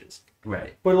sandwiches.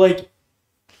 right. But like,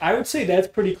 I would say that's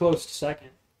pretty close to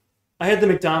second. I had the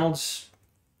McDonald's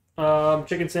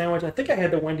chicken sandwich. I think I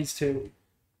had the Wendy's too.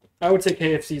 I would say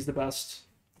KFC is the best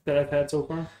that I've had so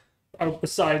far,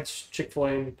 besides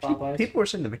Chick-fil-A and Popeyes. People were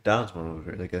saying the McDonald's one was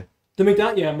really good. The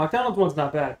McDonald's one's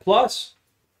not bad. Plus,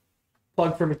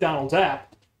 plug for McDonald's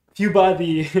app. If you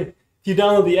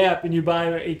download the app and you buy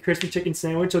a crispy chicken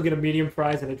sandwich, you'll get a medium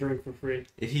fries and a drink for free.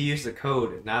 If you use the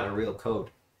code, not a real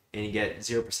code, and you get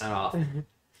 0% off,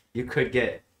 you could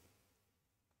get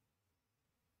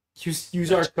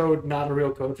Use our code, not a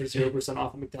real code, for 0% off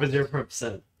at for McDonald's.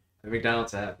 0% the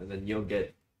McDonald's app, and then you'll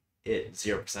get it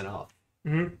 0% off.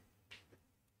 Mm-hmm.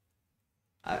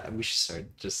 We should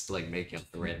start just like making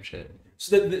up the random shit.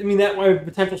 So that way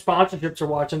potential sponsorships are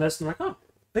watching this and they're like, oh,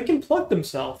 they can plug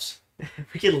themselves.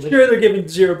 We can Sure, they're giving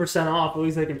 0% off. At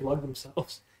least they can plug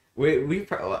themselves.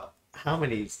 How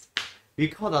many? We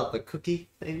called out the cookie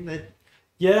thing that.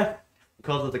 Yeah. We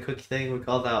called out the cookie thing. We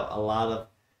called out a lot of.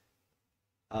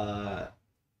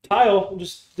 Tile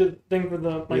just did a thing for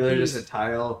the. We were just a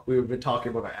Tile. We've been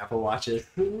talking about our Apple Watches.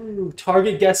 Ooh,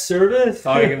 Target guest service.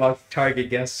 Talking about Target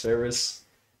guest service.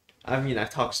 I mean, I've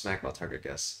talked smack about Target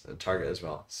as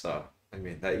well. So I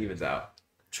mean, that evens out.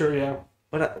 Sure, yeah.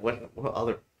 What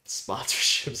other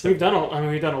sponsorships? We've done a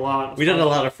lot. We've done a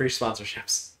lot of free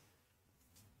sponsorships.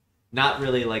 Not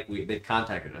really like they've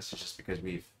contacted us, it's just because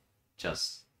we've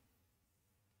just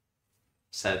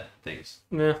said things.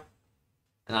 Yeah.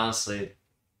 And honestly,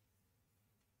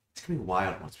 it's gonna be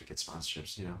wild once we get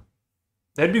sponsorships,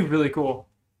 That'd be really cool.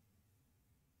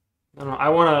 I don't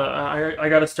know. I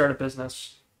gotta start a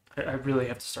business. I really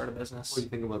have to start a business. What do you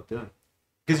think about doing?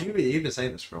 Because you've been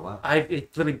saying this for a while.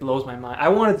 It literally blows my mind. I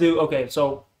want to do, okay,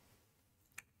 so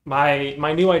my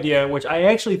new idea, which I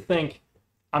actually think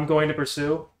I'm going to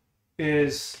pursue,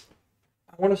 is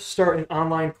I want to start an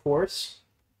online course.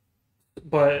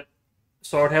 But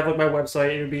so I'd have like my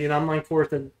website. It would be an online course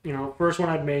that, first one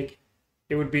I'd make,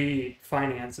 it would be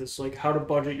finances, like how to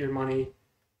budget your money,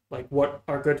 like what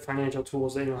are good financial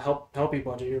tools that help you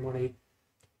budget your money,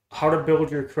 how to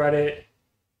build your credit,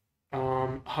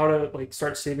 how to like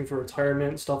start saving for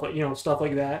retirement, stuff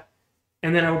like that.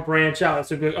 And then I would branch out.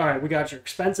 So, all right, we got your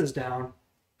expenses down.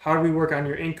 How do we work on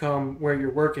your income where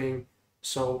you're working?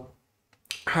 So,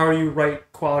 how do you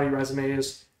write quality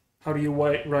resumes? How do you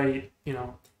write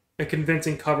a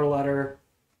convincing cover letter?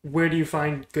 Where do you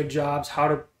find good jobs? How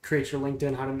to create your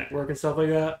LinkedIn? How to network and stuff like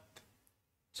that.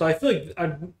 So I feel like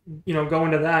I'd go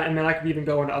into that, and then I could even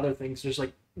go into other things, just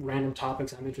like random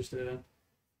topics I'm interested in.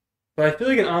 But I feel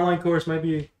like an online course might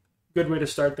be a good way to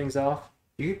start things off.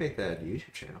 You could make that a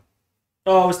YouTube channel.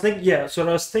 Oh, I was thinking, yeah. So what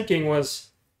I was thinking was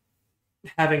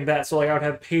having that. So like I would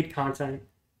have paid content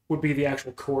would be the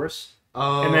actual course,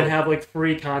 and then have like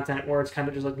free content where it's kind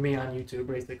of just like me on YouTube,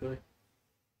 basically.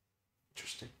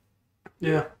 Interesting.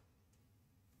 Yeah.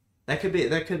 That could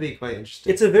be quite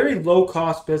interesting. It's a very low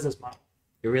cost business model.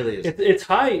 It really is. It's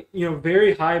high,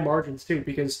 very high margins too,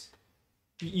 because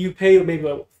you pay maybe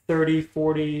about $30,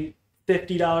 $40,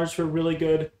 $50 for really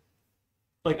good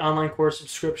like online course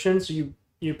subscriptions. So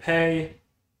you pay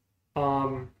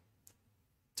to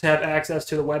have access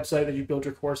to the website that you build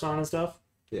your course on and stuff.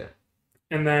 Yeah.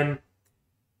 And then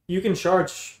you can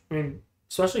charge,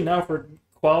 especially now for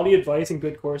quality advice and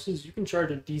good courses, you can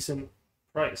charge a decent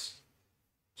price.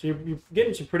 So you're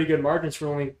getting some pretty good margins for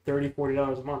only $30,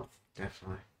 $40 a month.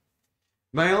 Definitely.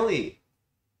 My only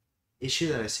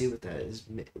issue that I see with that is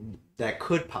that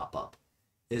could pop up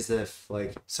is if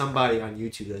like somebody on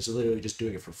YouTube that's literally just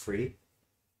doing it for free,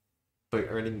 but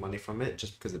earning money from it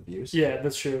just because of views. Yeah,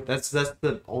 that's true. That's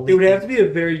the only. It would have to be a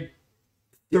very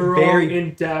thorough, very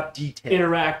in-depth, detailed,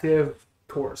 interactive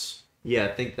course. Yeah,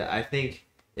 I think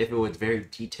if it was very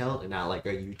detailed and not like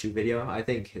a YouTube video, I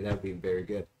think that would be very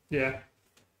good. Yeah.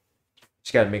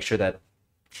 Just gotta make sure that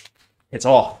it's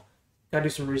all. Gotta do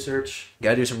some research.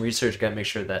 Gotta do some research. Gotta make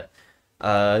sure that,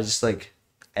 just like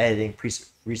editing,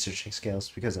 researching skills,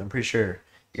 because I'm pretty sure you're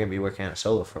gonna be working on a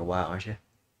solo for a while, aren't you?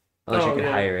 Unless you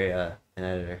can hire an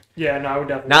editor. Yeah, no, I would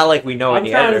definitely. Not like we know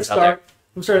any editors out there.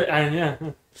 I'm starting. Yeah.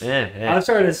 Yeah. I'm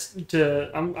starting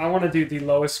to. I want to do the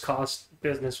lowest cost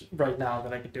business right now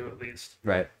that I could do at least.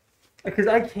 Right. Because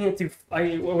I can't do.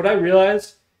 What I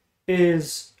realized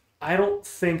is I don't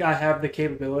think I have the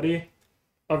capability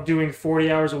of doing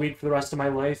 40 hours a week for the rest of my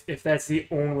life if that's the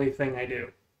only thing I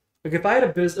do. Like if I had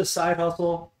a side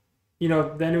hustle,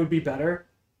 then it would be better.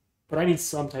 But I need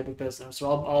some type of business, so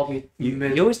I'll be.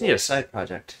 You always need a side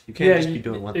project. You can't just be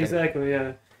doing one thing. Exactly,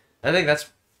 yeah. I think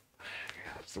that's. I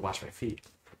have to wash my feet.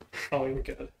 Oh, you're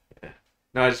good. Yeah.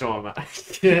 No, I just don't want my.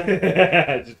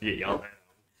 Yeah. Just get yelled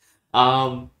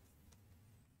at.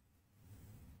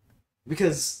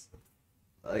 Because,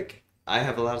 like, I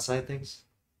have a lot of side things,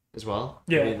 as well.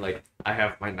 Yeah. I mean, like, I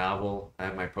have my novel. I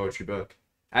have my poetry book.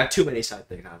 I have too many side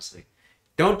things, honestly.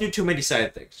 Don't do too many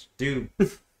side things.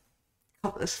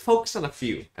 Let's focus on a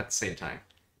few at the same time.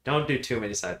 Don't do too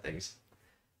many side things.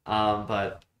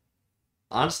 But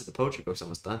honestly, the poetry book's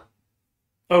almost done.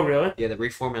 Oh, really? Yeah, the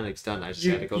reformatting's done. I just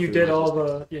You, had to go you through did the all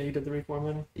logistics. you did the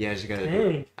reformatting? Yeah, I just gotta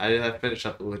Dang. I finished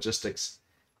up the logistics.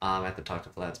 I have to talk to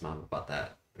Vlad's mom about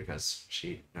that because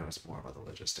she knows more about the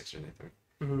logistics or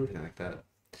anything like that.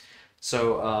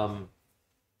 So,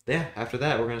 yeah, after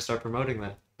that, we're gonna start promoting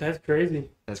that. That's crazy.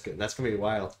 That's good. That's gonna be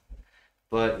wild.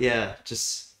 But yeah,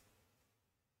 just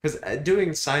because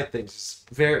doing side things is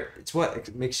it's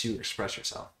what makes you express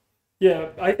yourself. Yeah,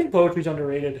 I think poetry's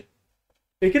underrated.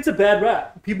 It gets a bad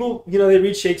rap. People, they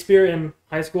read Shakespeare in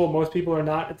high school. Most people are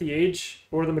not at the age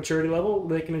or the maturity level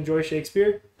where they can enjoy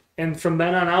Shakespeare. And from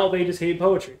then on out, they just hate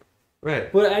poetry.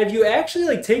 Right. But if you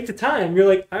actually take the time, you're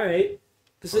like, all right,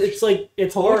 it's Poetry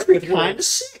hard. kind of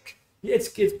sick. It's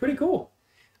pretty cool.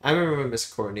 I remember when Miss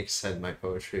Courtney said my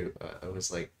poetry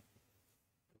was like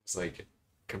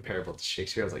comparable to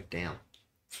Shakespeare. I was like, damn.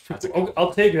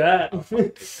 I'll take that. I'll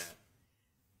take that.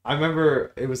 I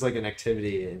remember it was like an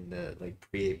activity in the like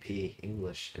pre-AP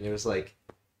English, and it was like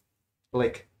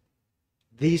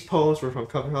these poems were from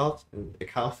Coffee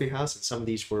House, and some of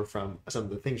these were from some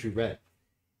of the things we read.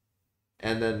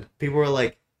 And then people were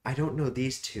like, I don't know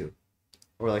these two,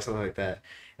 or like something like that.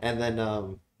 And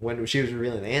then when she was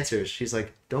revealing the answers, she's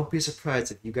like, don't be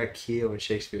surprised if you got Keogh and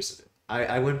Shakespeare's.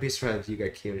 I wouldn't be surprised if you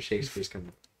got Keogh and Shakespeare's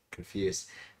confused.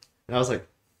 And I was like,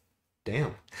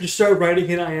 damn. You start writing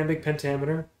in iambic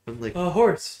pentameter. I'm like, A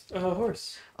horse. A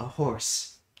horse. a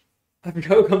horse. I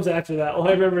forgot what comes after that. All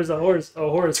I remember is a horse. A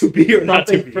horse. To be or not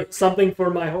to be. Something for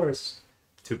my horse.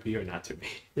 To be or not to be.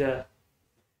 Yeah.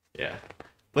 Yeah.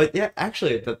 But yeah,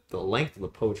 actually, the length of the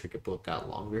poetry book got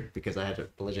longer because I had to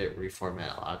legit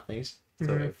reformat a lot of things.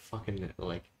 So it fucking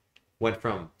like went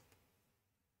from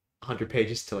 100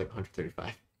 pages to like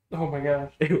 135. Oh my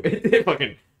gosh. It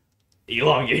fucking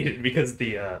elongated because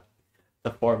the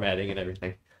formatting and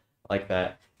everything like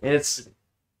that. And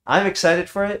I'm excited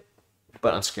for it,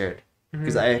 but I'm scared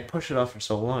because I pushed it off for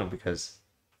so long because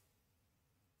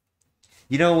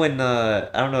when I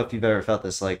don't know if you've ever felt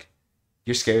this, like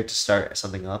you're scared to start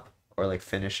something up or like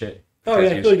finish it. Oh yeah,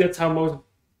 I feel like that's how most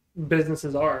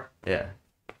businesses are. Yeah.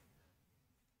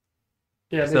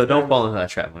 Yeah. So don't fall into that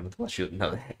trap unless you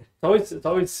know that. It's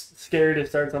always scary to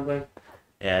start something.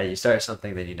 Yeah, you start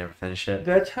something, then you never finish it.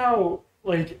 That's how,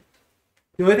 like,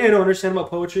 the only thing I don't understand about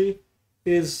poetry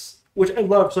is, which I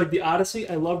loved, so like the Odyssey,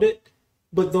 I loved it,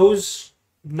 but those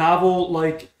novel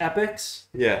like epics,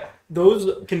 Yeah.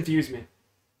 those confuse me,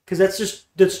 because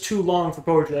that's too long for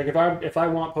poetry. Like if I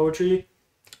want poetry,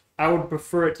 I would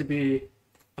prefer it to be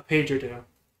a page or two.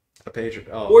 A page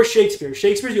or Or Shakespeare.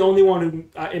 Shakespeare's the only one who,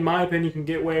 in my opinion, can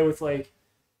get away with like,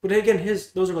 but again,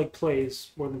 those are like plays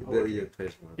more than poetry.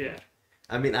 Yeah.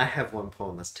 I mean, I have one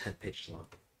poem that's 10 pages long.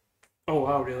 Oh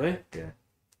wow, really? Yeah.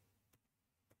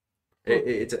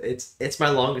 It's my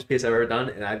longest piece I've ever done,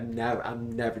 and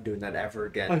I'm never doing that ever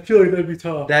again. I feel like that'd be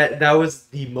tough. That was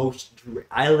the most.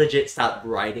 I legit stopped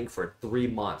writing for 3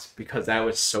 months because that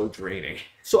was so draining.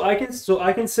 So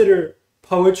I consider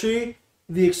poetry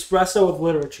the espresso of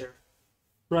literature,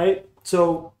 right?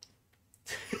 So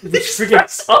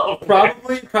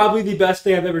probably the best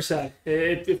thing I've ever said.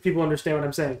 If people understand what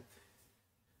I'm saying.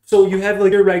 So you have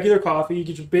like your regular coffee, you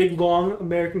get your big long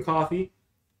American coffee.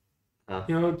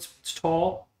 It's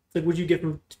tall. It's like what you get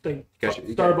from like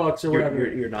Starbucks or whatever.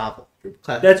 Your novel.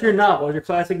 That's your novel, your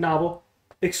classic novel.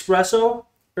 Espresso,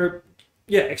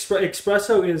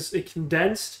 espresso is a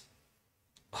condensed,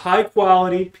 high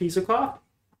quality piece of coffee.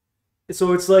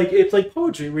 So it's like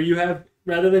poetry where you have,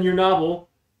 rather than your novel,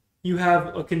 you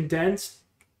have a condensed,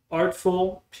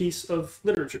 artful piece of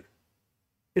literature.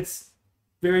 It's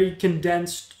very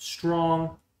condensed,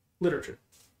 strong literature.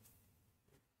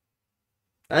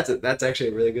 That's actually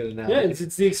a really good analogy. Yeah,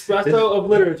 it's the espresso of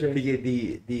literature.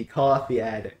 The coffee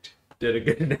addict did a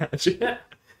good analogy. Yeah.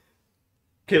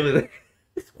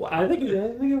 Wow. I think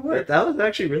it worked. That was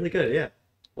actually really good. Yeah.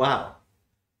 Wow.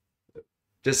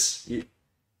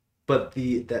 But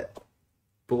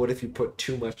what if you put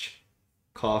too much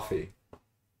coffee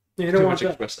You don't Too want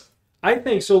much that. espresso. I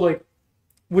think so. Like,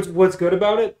 what's good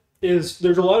about it is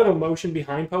there's a lot of emotion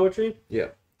behind poetry, Yeah.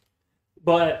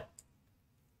 but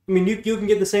I mean, you can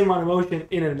get the same amount of emotion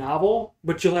in a novel,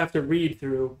 but you'll have to read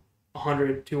through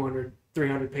 100, 200,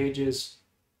 300 pages.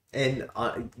 And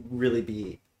really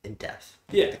be in depth.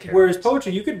 Yeah. Whereas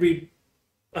poetry, you could read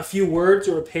a few words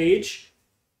or a page,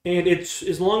 and it's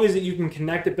as long as you can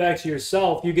connect it back to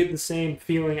yourself, you get the same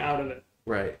feeling out of it,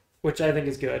 Right. which I think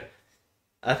is good.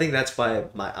 I think that's why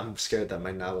I'm scared that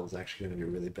my novel is actually going to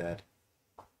be really bad.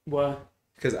 What?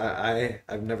 Because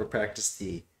I've never practiced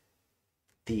the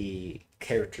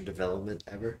character development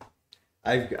ever.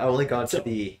 I've only gone to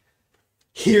the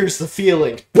here's the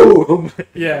feeling, boom.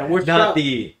 Yeah, which Not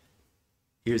the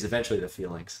here's eventually the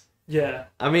feelings. Yeah.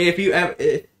 I mean,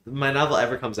 if my novel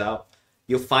ever comes out,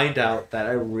 you'll find out that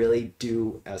I really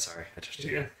do. Oh, sorry, I just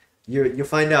Yeah. you'll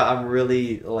find out I'm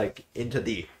really like into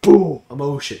the boom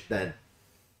emotion. Then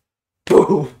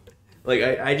boom, like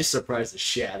I just surprised the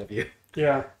shit out of you.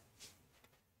 Yeah.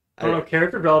 I don't know.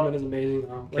 Character development is amazing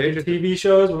though. Like in Character- TV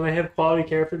shows, when they have quality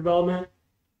character development,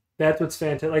 that's what's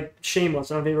fantastic. Like Shameless.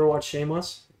 I don't know if you ever watched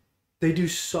Shameless. They do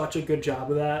such a good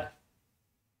job of that.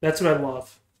 That's what I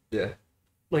love. Yeah.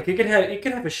 Like it could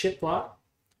have a shit plot,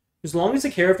 as long as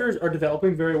the characters are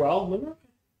developing very well. I'm like, okay.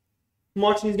 I'm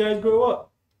watching these guys grow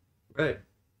up. Right.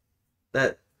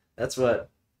 That's what.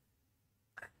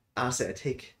 Honestly, I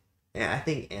think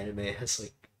anime has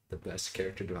like the best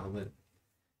character development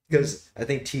because I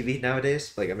think TV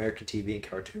nowadays, like American TV and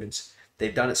cartoons,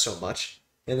 they've done it so much,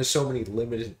 and there's so many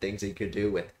limited things that you could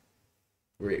do with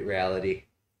reality.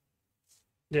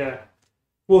 Yeah.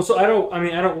 Well, so I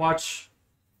don't watch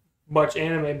much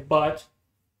anime, but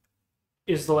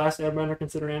is The Last Airbender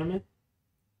considered anime?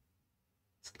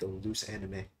 It's like the loose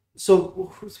anime.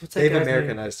 So what's that They've guy's name?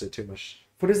 Americanized it too much.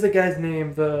 What is the guy's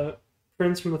name? The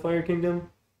prince from the Fire Kingdom?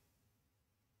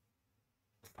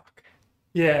 Fuck.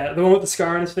 Yeah, the one with the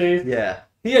scar on his face. Yeah.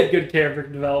 He had good character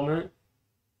development.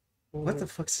 What the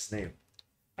fuck's his name?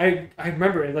 I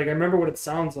remember it. Like I remember what it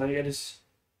sounds like. I just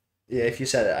Yeah, if you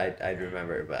said it, I'd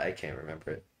remember it, but I can't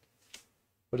remember it.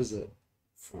 What is it?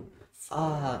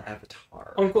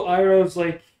 Avatar. Uncle Iroh's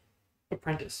like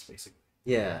apprentice, basically.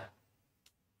 Yeah.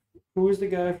 Who was the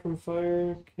guy from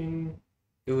Fire King?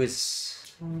 It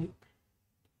was.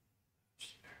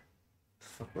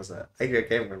 What was that? I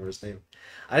can't remember his name.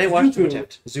 I didn't watch too much of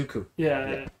it. Zuko. Yeah,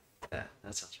 Yeah. Yeah,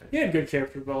 that sounds right. he had good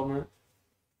character development.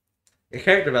 The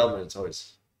character development is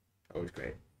always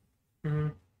great. Mm-hmm.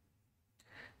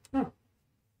 Huh.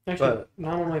 Actually, But-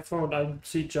 now on my phone, I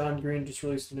see John Green just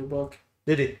released a new book,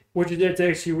 Did he? which is it's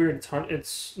actually weird.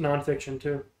 It's nonfiction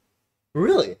too.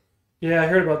 Really? Yeah, I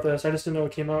heard about this. I just didn't know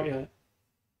it came out yet.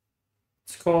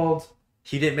 It's called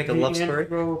He didn't make a love story?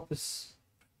 Anthropocene.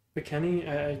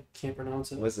 I can't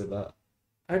pronounce it. What's it about?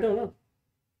 I don't know.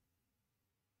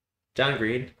 John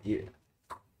Green,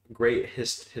 great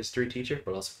history teacher,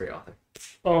 but also great author.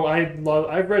 Oh,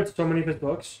 I've read so many of his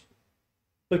books.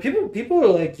 Like people are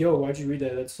like, "Yo, why'd you read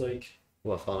that?" That's like,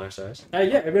 What, Falling Our Stars?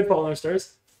 yeah, I read Fault in Our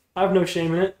Stars. I have no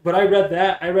shame in it, but I read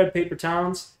that. I read Paper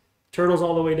Towns, Turtles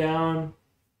All the Way Down,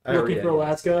 I Looking read for it.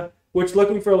 Alaska. Which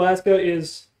Looking for Alaska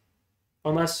is,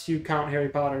 unless you count Harry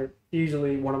Potter,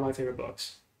 easily one of my favorite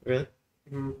books. Really?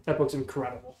 That book's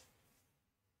incredible.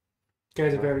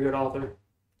 Guy's a very good author.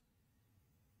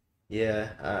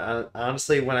 Yeah,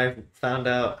 honestly, when I found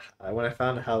out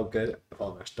how good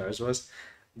Falling Our Stars was,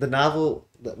 my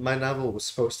novel was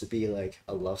supposed to be like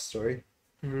a love story,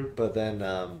 but then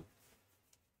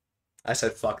I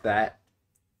said fuck that,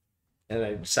 and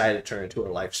I decided to turn it into a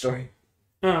life story.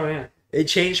 Oh yeah. It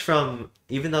changed from,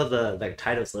 even though the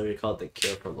title is literally called The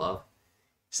Cure for Love,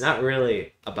 it's not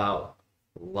really about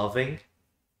loving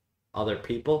other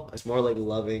people. It's more like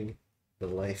loving the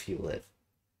life you live.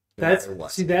 no matter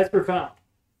what. That's profound.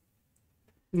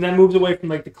 And that moves away from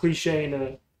like the cliche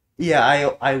into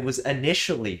Yeah, I was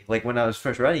initially, like when I was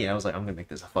first writing it, I was like, I'm gonna make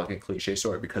this a fucking cliche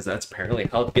story because that's apparently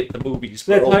how to get the movies.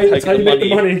 that's how you make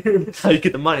the money. How you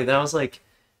get the money. Then I was like,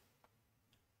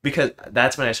 because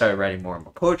that's when I started writing more and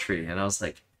more poetry, and I was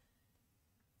like,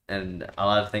 and a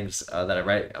lot of things that I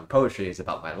write on poetry is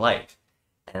about my life,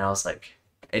 and I was like,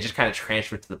 it just kind of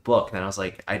transferred to the book, and I was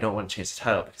like, I don't want to change the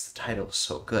title because the title is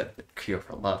so good, The Cure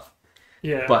for Love.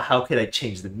 Yeah. But how could I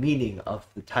change the meaning of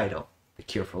the title? The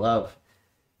Cure for Love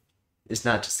is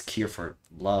not just a cure for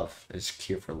love, it's a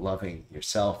cure for loving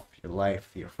yourself, your life,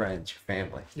 your friends, your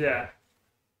family. Yeah.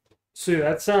 So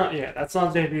that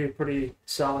sounds like be a pretty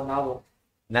solid novel.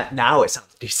 Now it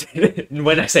sounds decent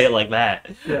when I say it like that.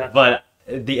 Yeah. But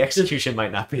the execution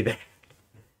might not be there.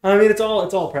 I mean, it's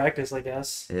all practice, I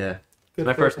guess. Yeah. Good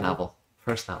My first one. novel.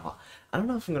 First novel. I don't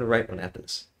know if I'm gonna write one after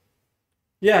this.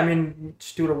 Yeah, I mean,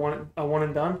 just do it a one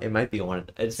and done. It might be one.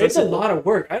 It's a lot of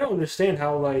work. I don't understand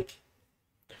how like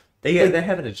they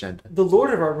have an agenda the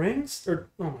Lord of our Rings, or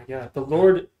oh my god, the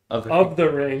Lord of the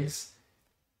Rings.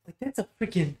 Like that's a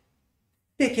freaking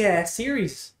thick ass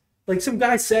series. Like some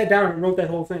guy sat down and wrote that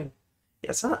whole thing.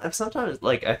 Yeah, sometimes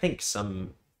like I think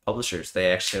some publishers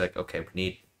they actually like okay we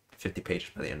need 50 pages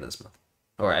by the end of this month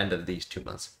or end of these 2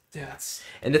 months. Yeah,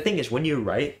 And the thing is when you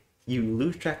write you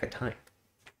lose track of time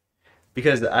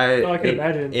because I can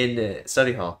imagine in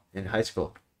study hall in high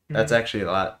school that's Mhm. actually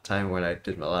a lot of time when I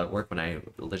did a lot of work when I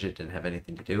legit didn't have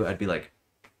anything to do. I'd be like,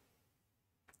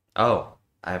 oh,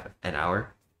 I have an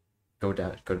hour. Go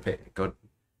down. Go to pay. Go.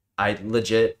 I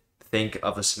legit think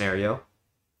of a scenario,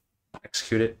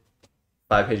 execute it.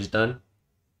 5 pages done.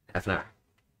 Half an hour.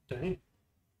 Dang.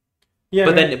 Yeah,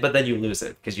 But then you lose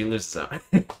it because you lose the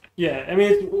zone. yeah. I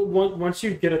mean, once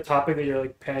you get a topic that you're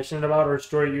like passionate about or a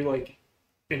story you like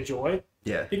enjoy,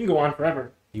 Yeah, you can go on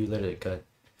forever. you literally could.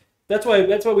 That's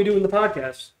what we do in the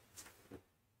podcast.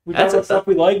 We talk That's about stuff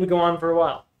we like. We go on for a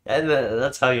while. And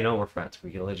that's how you know we're friends.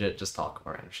 We can legit just talk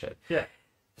around shit. Yeah.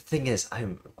 The thing is,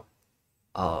 I'm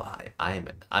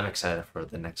excited for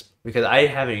the next because I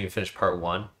haven't even finished part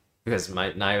 1 because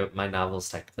my novel's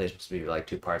technically supposed to be like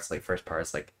 2 parts. Like first part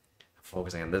is like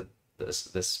focusing on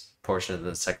this portion, and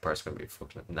the second part's going to be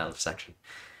focusing on another section.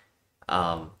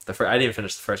 I didn't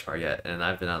finish the first part yet, and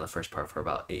I've been on the first part for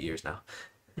about 8 years now.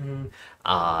 Mm-hmm.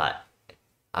 I'm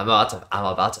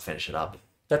about to finish it up.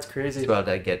 That's crazy.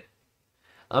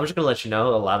 I'm just gonna let you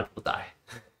know a lot of people die.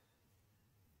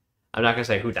 I'm not gonna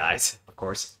say who dies, of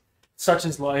course. Such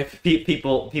is life.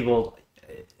 People.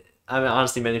 I mean,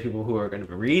 honestly, many people who are going to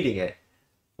be reading it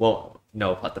won't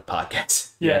know about the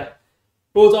podcast. Yeah.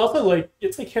 Well, it's also like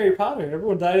Harry Potter.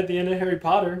 Everyone died at the end of Harry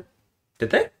Potter.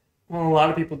 Did they? Well, a lot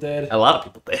of people did. A lot of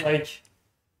people did. Like,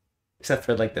 Except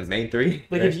for like the main 3.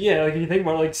 like if you think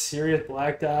about it, like Sirius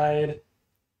Black died,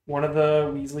 one of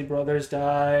the Weasley brothers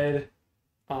died,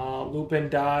 Lupin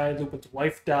died, Lupin's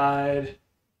wife died.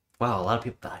 Wow, a lot of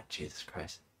people died. Jesus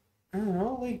Christ. I don't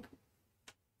know, like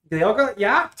they all got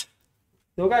yapped.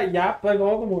 They all got yapped by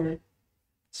Voldemort.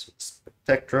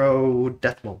 Spectro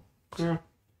Deathmole. Yeah.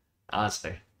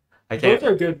 Honestly, I can't. Those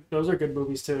are good. Those are good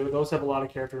movies too. Those have a lot of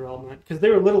character development because they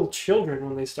were little children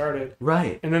when they started,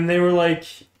 Right. and then they were like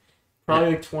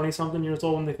probably like 20-something years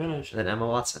old when they finished. And then Emma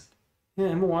Watson. Yeah,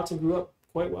 Emma Watson grew up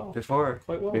quite well.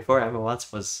 Quite well. Before Emma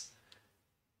Watson was.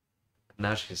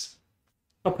 Now she's.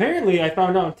 Apparently, I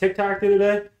found out on TikTok the other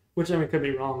day, which I mean could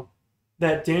be wrong,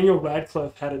 that Daniel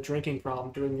Radcliffe had a drinking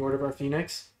problem during the Order of our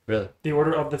Phoenix. Really? The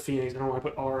Order of the Phoenix. I don't know why I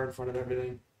put R in front of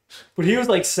everything. But he was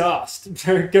like sauced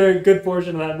for a good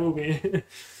portion of that movie.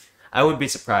 I wouldn't be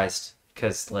surprised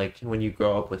because, like, when you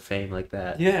grow up with fame like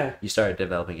that, Yeah. you start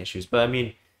developing issues. But I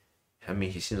mean,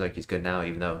 he seems like he's good now,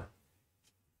 even though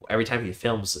every time he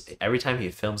films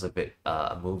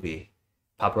a movie,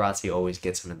 paparazzi always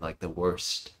gets him in like the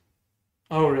worst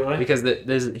Oh, really? because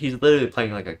he's literally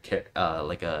playing like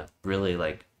a really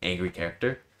like angry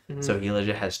character. Mhm. So he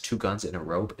legit has 2 guns in a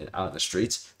rope out in the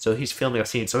streets. So he's filming a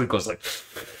scene. So he goes like,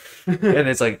 and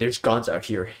it's like there's guns out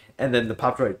here. And then the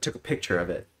paparazzi took a picture of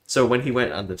it. So when he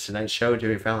went on the Tonight Show,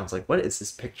 Jimmy Fallon's like, "What is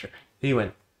this picture?" And he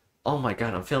went, "Oh my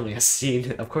god, I'm filming a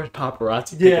scene." Of course,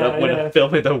 paparazzi pick it up when I'm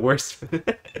filming the worst.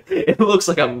 It looks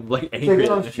like I'm like angry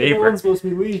at the That neighbor. one's supposed to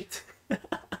be leaked.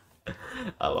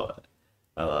 I love it.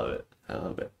 I love it. I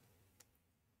love it.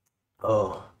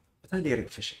 Oh, what time do you gotta go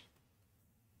fishing?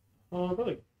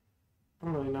 Probably. I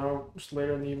don't really know. Just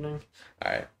later in the evening.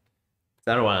 All right.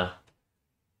 I don't wanna.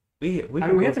 We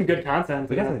had some good content.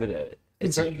 We got some good.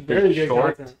 It's very good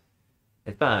short. content.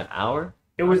 It's about an hour.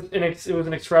 It was an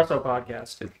espresso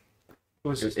podcast. It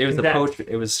was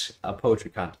a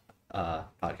poetry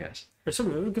podcast.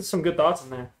 There's some good thoughts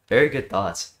in there. Very good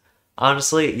thoughts.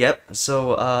 Honestly, yep.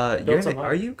 So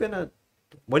Are you gonna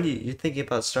when you thinking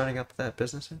about starting up that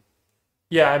business?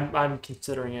 Yeah, I'm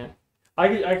considering it.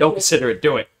 I Don't consider it,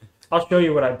 do it. I'll show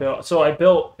you what I built. So I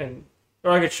or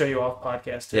I could show you off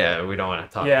podcast too. Yeah, we don't want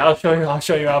to talk. Yeah, I'll show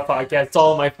you off podcast. It's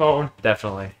all on my phone.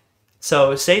 Definitely.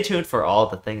 So stay tuned for all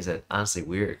the things that honestly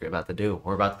we're about to do.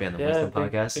 We're about to be on the Wisdom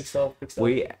podcast. Big stuff.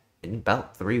 We in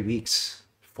about 3 weeks,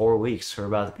 4 weeks, we're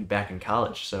about to be back in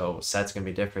college. So set's gonna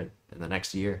be different in the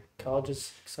next year. College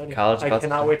is exciting. College. I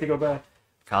cannot wait to go back.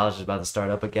 College is about to start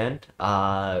up again.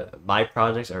 My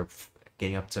projects are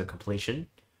getting up to completion,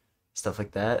 stuff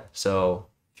like that. So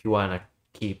if you want to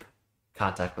keep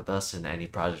contact with us in any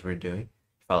projects we're doing,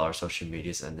 follow our social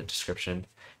medias in the description.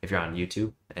 If you're on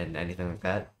YouTube and anything like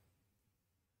that,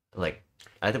 like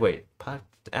Apple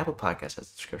Podcast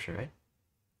has a description, right?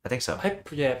 I think so.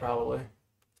 Yeah, probably.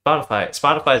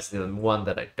 Spotify is the one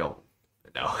that I don't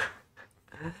know.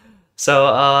 So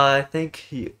I think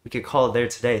we could call it there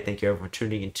today. Thank you everyone for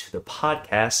tuning into the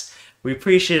podcast. We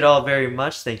appreciate it all very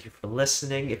much. Thank you for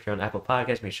listening. If you're on Apple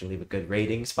Podcasts, make sure to leave a good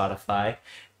rating. Spotify,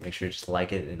 make sure to just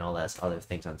like it and all that other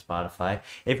things on Spotify.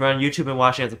 If you're on YouTube and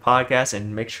watching as a podcast,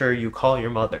 and make sure you call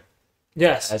your mother.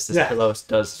 Yes. As this pillow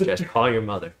does suggest, call your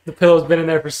mother. The pillow's been in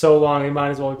there for so long, you might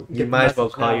as well.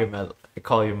 Call your mother.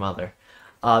 Call your mother.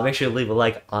 Make sure to leave a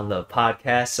like on the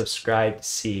podcast. Subscribe to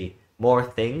see more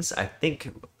things. I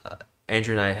think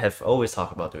Andrew and I have always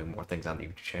talked about doing more things on the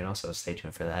YouTube channel, so stay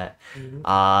tuned for that.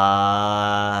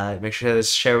 Make sure to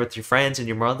share with your friends and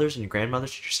your mothers and your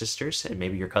grandmothers and your sisters and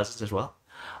maybe your cousins as well.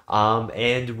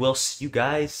 And we'll see you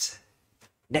guys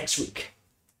next week.